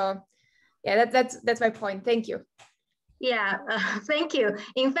conference. So yeah, that's my point. Thank you. Yeah, thank you.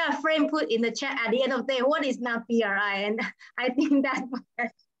 In fact, Frame put in the chat at the end of the day, what is not BRI? And I think that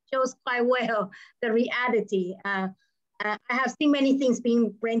shows quite well the reality. I have seen many things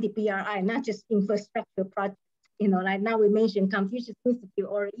being branded BRI, not just infrastructure projects. Like now we mentioned Confucius Institute,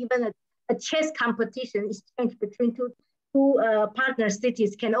 or even a chess competition exchange between two partner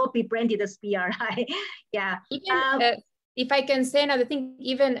cities can all be branded as BRI. Yeah. if I can say another thing,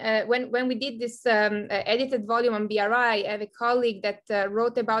 even when we did this edited volume on BRI, I have a colleague that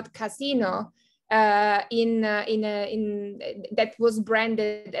wrote about casino that was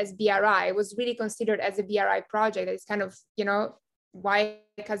branded as BRI. It was really considered as a BRI project. It's kind of, you know, why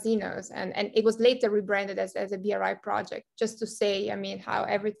casinos, and it was later rebranded as a BRI project, just to say, I mean, how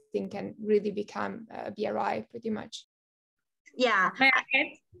everything can really become BRI pretty much. Yeah.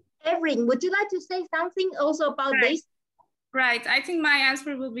 Evelyn, would you like to say something also about this? Right, I think my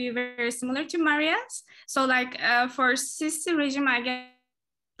answer will be very similar to Maria's. So like for CC regime, I guess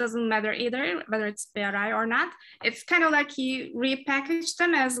it doesn't matter either, whether it's BRI or not. It's kind of like he repackaged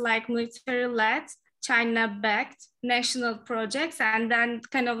them as like military-led, China-backed national projects, and then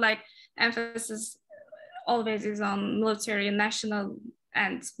kind of like emphasis always is on military, national,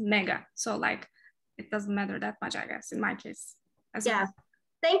 and mega. So like it doesn't matter that much, I guess, in my case. Yeah.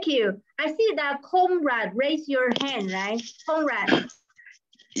 Thank you. I see that Conrad raised your hand, right? Conrad.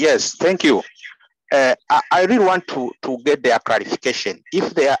 Yes, thank you. I really want to get their clarification.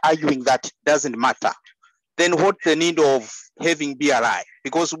 If they are arguing that it doesn't matter, then what's the need of having BRI?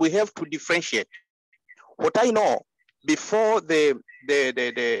 Because we have to differentiate. What I know, before the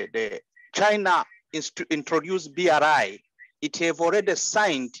China introduced BRI, it have already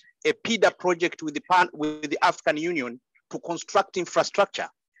signed a PIDA project with the African Union to construct infrastructure,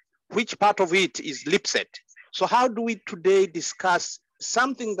 which part of it is LIPSET. So how do we today discuss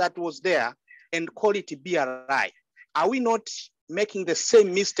something that was there and call it BRI? Are we not making the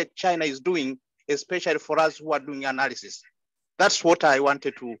same mistake China is doing, especially for us who are doing analysis? That's what I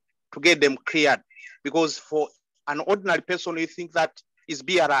wanted to get them cleared, because for an ordinary person, you think that is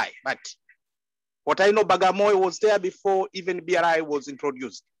BRI, but what I know, Bagamoyo was there before even BRI was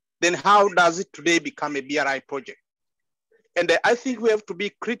introduced. Then how does it today become a BRI project? And I think we have to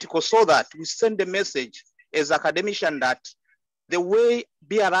be critical so that we send a message as academicians that the way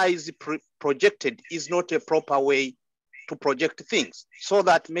BRI is projected is not a proper way to project things, so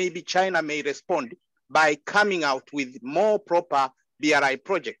that maybe China may respond by coming out with more proper BRI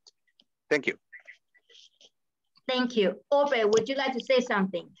project. Thank you. Thank you. Ope, would you like to say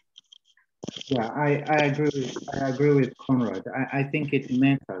something? Yeah, I agree with Conrad. I think it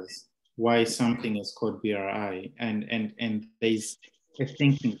matters why something is called BRI, and there's a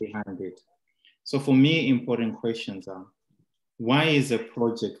thinking behind it. So for me, important questions are, why is a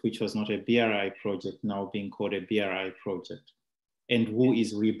project which was not a BRI project now being called a BRI project? And who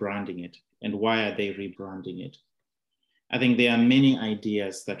is rebranding it? And why are they rebranding it? I think there are many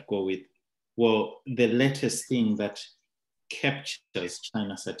ideas that go with, well, the latest thing that captures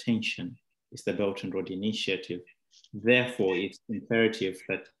China's attention is the Belt and Road Initiative. Therefore, it's imperative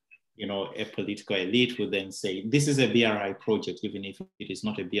that, you know, a political elite would then say, this is a BRI project, even if it is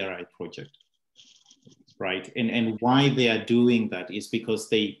not a BRI project, right? And why they are doing that is because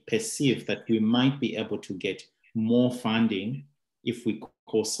they perceive that we might be able to get more funding if we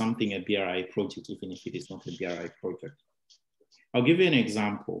call something a BRI project, even if it is not a BRI project. I'll give you an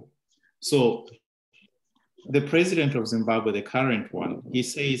example. So the president of Zimbabwe, the current one, he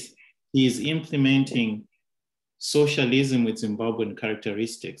says he is implementing socialism with Zimbabwean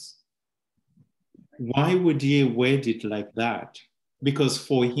characteristics. Why would he word it like that? Because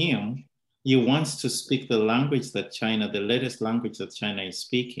for him, he wants to speak the language that China, the latest language that China is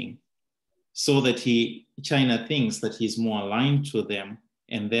speaking, so that China thinks that he's more aligned to them,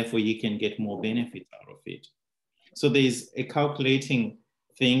 and therefore he can get more benefit out of it. So there's a calculating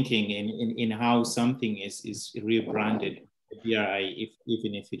thinking in how something is rebranded BRI,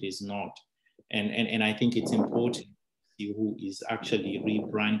 even if it is not. And I think it's important to see who is actually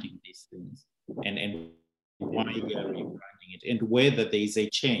rebranding these things and why they are rebranding it, and whether there is a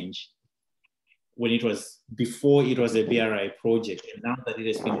change when it was, before it was a BRI project, and now that it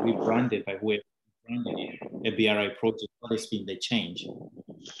has been rebranded by whoever rebranded it, a BRI project, what has been the change?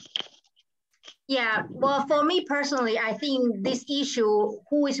 Yeah, well, for me personally, I think this issue,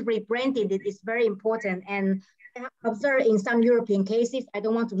 who is rebranding it, is very important. And I have observed in some European cases, I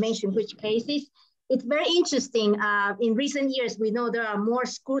don't want to mention which cases, it's very interesting. In recent years, we know there are more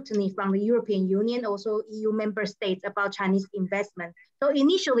scrutiny from the European Union, also EU member states, about Chinese investment. So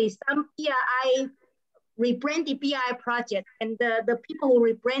initially, some BRI rebranded BRI project, and the people who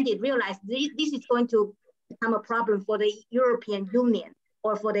rebranded realized this is going to become a problem for the European Union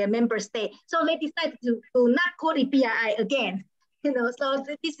or for their member state. So they decided to not call it BRI again. You know, so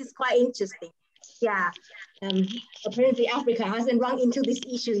this is quite interesting. Yeah, apparently Africa hasn't run into this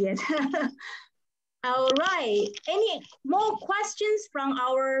issue yet. All right, any more questions from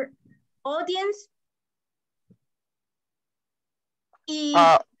our audience?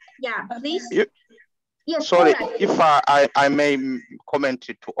 Yeah, please. Yes, sorry, correct. if I may comment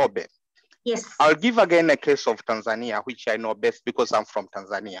to Obe. Yes. I'll give again a case of Tanzania, which I know best because I'm from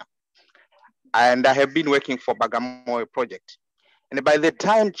Tanzania. And I have been working for Bagamoyo project. And by the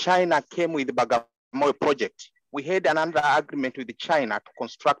time China came with the Bagamoyo project, we had another agreement with China to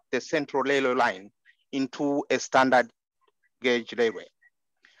construct the central railway line into a standard gauge railway.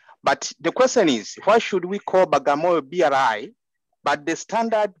 But the question is, why should we call Bagamoyo BRI, but the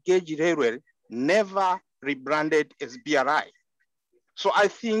standard gauge railway never rebranded as BRI? So I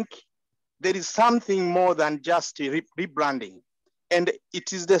think there is something more than just rebranding. And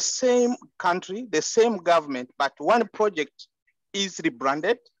it is the same country, the same government, but one project is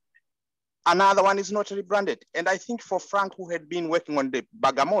rebranded, another one is not rebranded. And I think for Frank, who had been working on the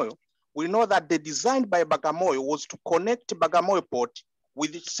Bagamoyo, we know that the design by Bagamoyo was to connect Bagamoyo port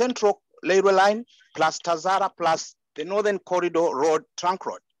with the central railway line, plus Tazara, plus the Northern Corridor Road, trunk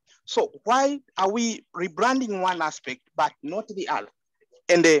road. So why are we rebranding one aspect, but not the other?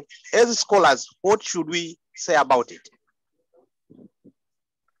 And as scholars, what should we say about it?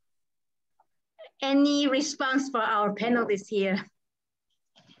 Any response for our panelists here?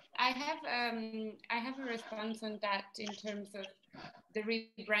 I have a response on that in terms of the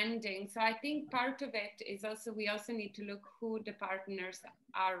rebranding. So I think part of it is also, we also need to look who the partners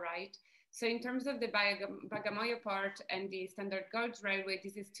are, right? So in terms of the Bagamoyo part and the Standard Gauge Railway,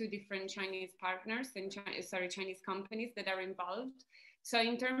 this is two different Chinese partners and Chinese companies that are involved. So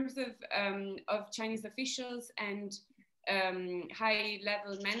in terms of Chinese officials and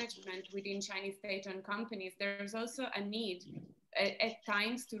high-level management within Chinese state-owned companies, there's also a need at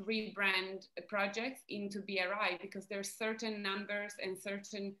times to rebrand projects into BRI, because there's certain numbers and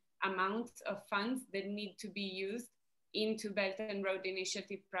certain amounts of funds that need to be used into Belt and Road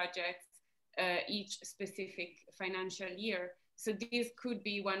Initiative projects each specific financial year. So this could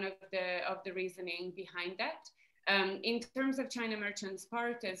be one of the reasoning behind that. In terms of China Merchants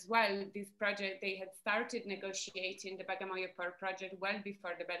part as well, this project, they had started negotiating the Bagamoyo Port project well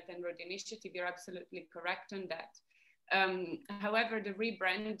before the Belt and Road Initiative. You're absolutely correct on that. However, the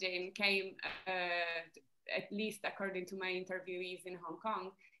rebranding came, at least according to my interviewees in Hong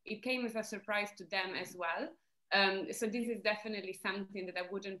Kong, it came as a surprise to them as well. So this is definitely something that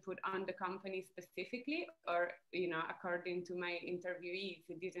I wouldn't put on the company specifically, or, you know, according to my interviewees,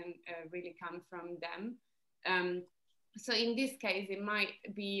 it didn't really come from them. So in this case, it might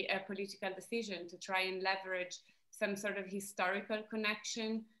be a political decision to try and leverage some sort of historical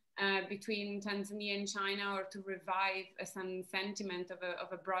connection between Tanzania and China, or to revive some sentiment of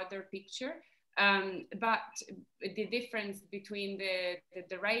a broader picture. But the difference between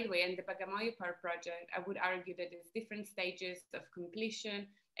the railway and the Bagamoyo Port project, I would argue that it's different stages of completion,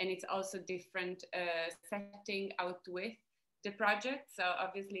 and it's also different setting out with the project. So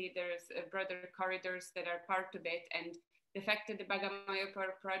obviously there's broader corridors that are part of it, and the fact that the Bagamoyo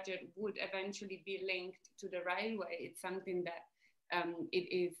Port project would eventually be linked to the railway, it's something that it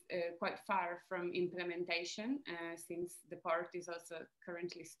is quite far from implementation, since the port is also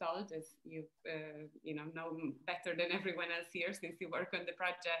currently stalled, as you know better than everyone else here, since you work on the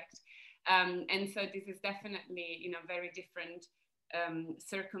project. And so this is definitely, you know, very different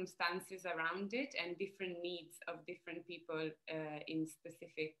circumstances around it, and different needs of different people in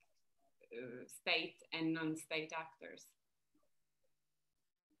specific state and non-state actors.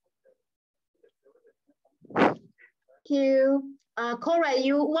 Thank you. Cora,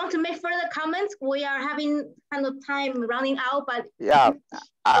 you want to make further comments? We are having kind of time running out, but yeah,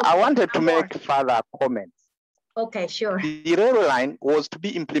 I wanted to make further comments. Okay, sure. The railway line was to be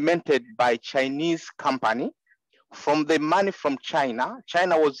implemented by Chinese company. From the money from China,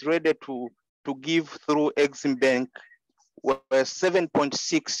 China was ready to give through Exim Bank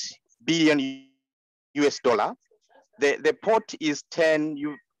 7.6 billion US dollar. The port is 10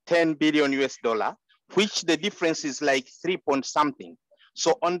 billion US dollar, which the difference is like 3 point something.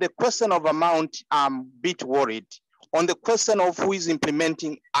 So on the question of amount, I'm a bit worried. On the question of who is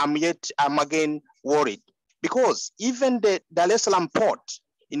implementing, I'm again worried. Because even the Dar es Salaam port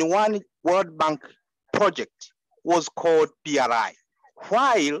in one World Bank project was called BRI,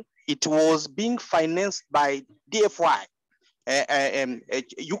 while it was being financed by DFI,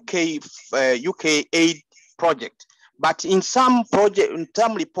 UK aid project. But in some project, in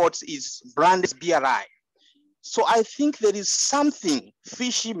some reports, is branded as BRI. So I think there is something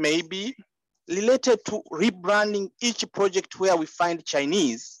fishy, maybe related to rebranding each project where we find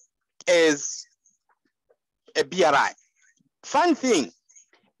Chinese as a BRI. Fun thing,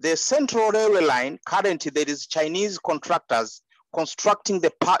 the Central Railway line, currently there is Chinese contractors constructing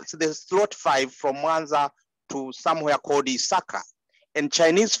the parts, the slot 5 from Mwanza to somewhere called Isaka. And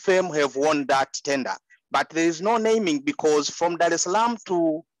Chinese firm have won that tender. but there is no naming because from Dar es Salaam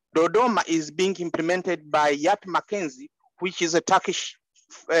to Dodoma is being implemented by Yatt Mackenzie, which is a Turkish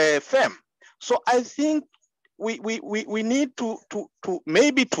firm. So I think we need to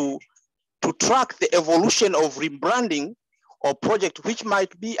track the evolution of rebranding or project, which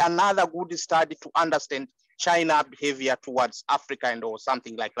might be another good study to understand China behavior towards Africa and or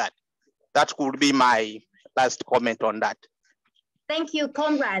something like that. That could be my last comment on that. Thank you,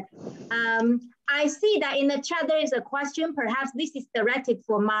 Conrad. I see that in the chat there is a question, perhaps this is directed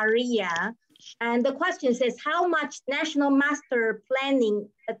for Maria. And the question says, how much national master planning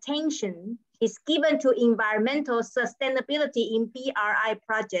attention is given to environmental sustainability in BRI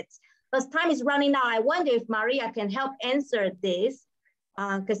projects? As time is running out, I wonder if Maria can help answer this,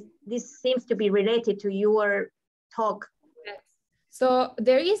 because this seems to be related to your talk. So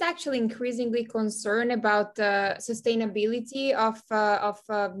there is actually increasingly concern about the sustainability of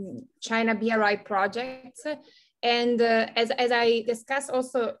China BRI projects. And as I discussed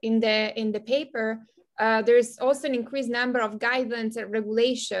also in the paper, there's also an increased number of guidelines and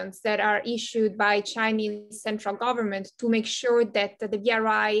regulations that are issued by Chinese central government to make sure that the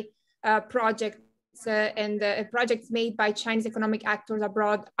BRI projects and projects made by Chinese economic actors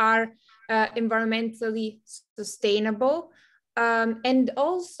abroad are environmentally sustainable. And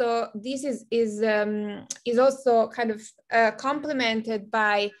also this is also kind of complemented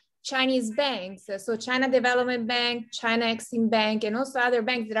by Chinese banks. So China Development Bank, China Exim Bank, and also other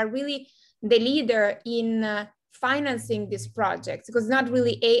banks that are really the leader in financing these projects, because it's not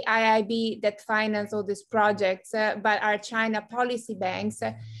really AIIB that finance all these projects, but are China policy banks.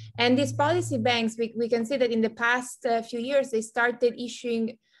 And these policy banks, we can see that in the past few years, they started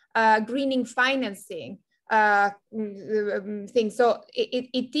issuing greening financing thing. So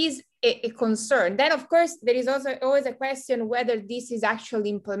it is a concern. Then, of course, there is also always a question whether this is actually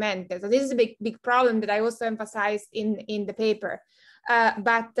implemented. So this is a big problem that I also emphasized in the paper.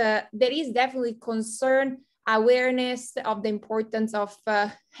 But there is definitely concern, awareness of the importance of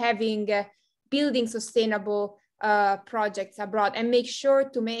building sustainable projects abroad, and make sure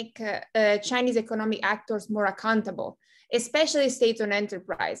to make Chinese economic actors more accountable, especially state-owned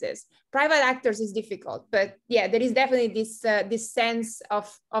enterprises. Private actors is difficult, but yeah, there is definitely this sense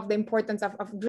of the importance of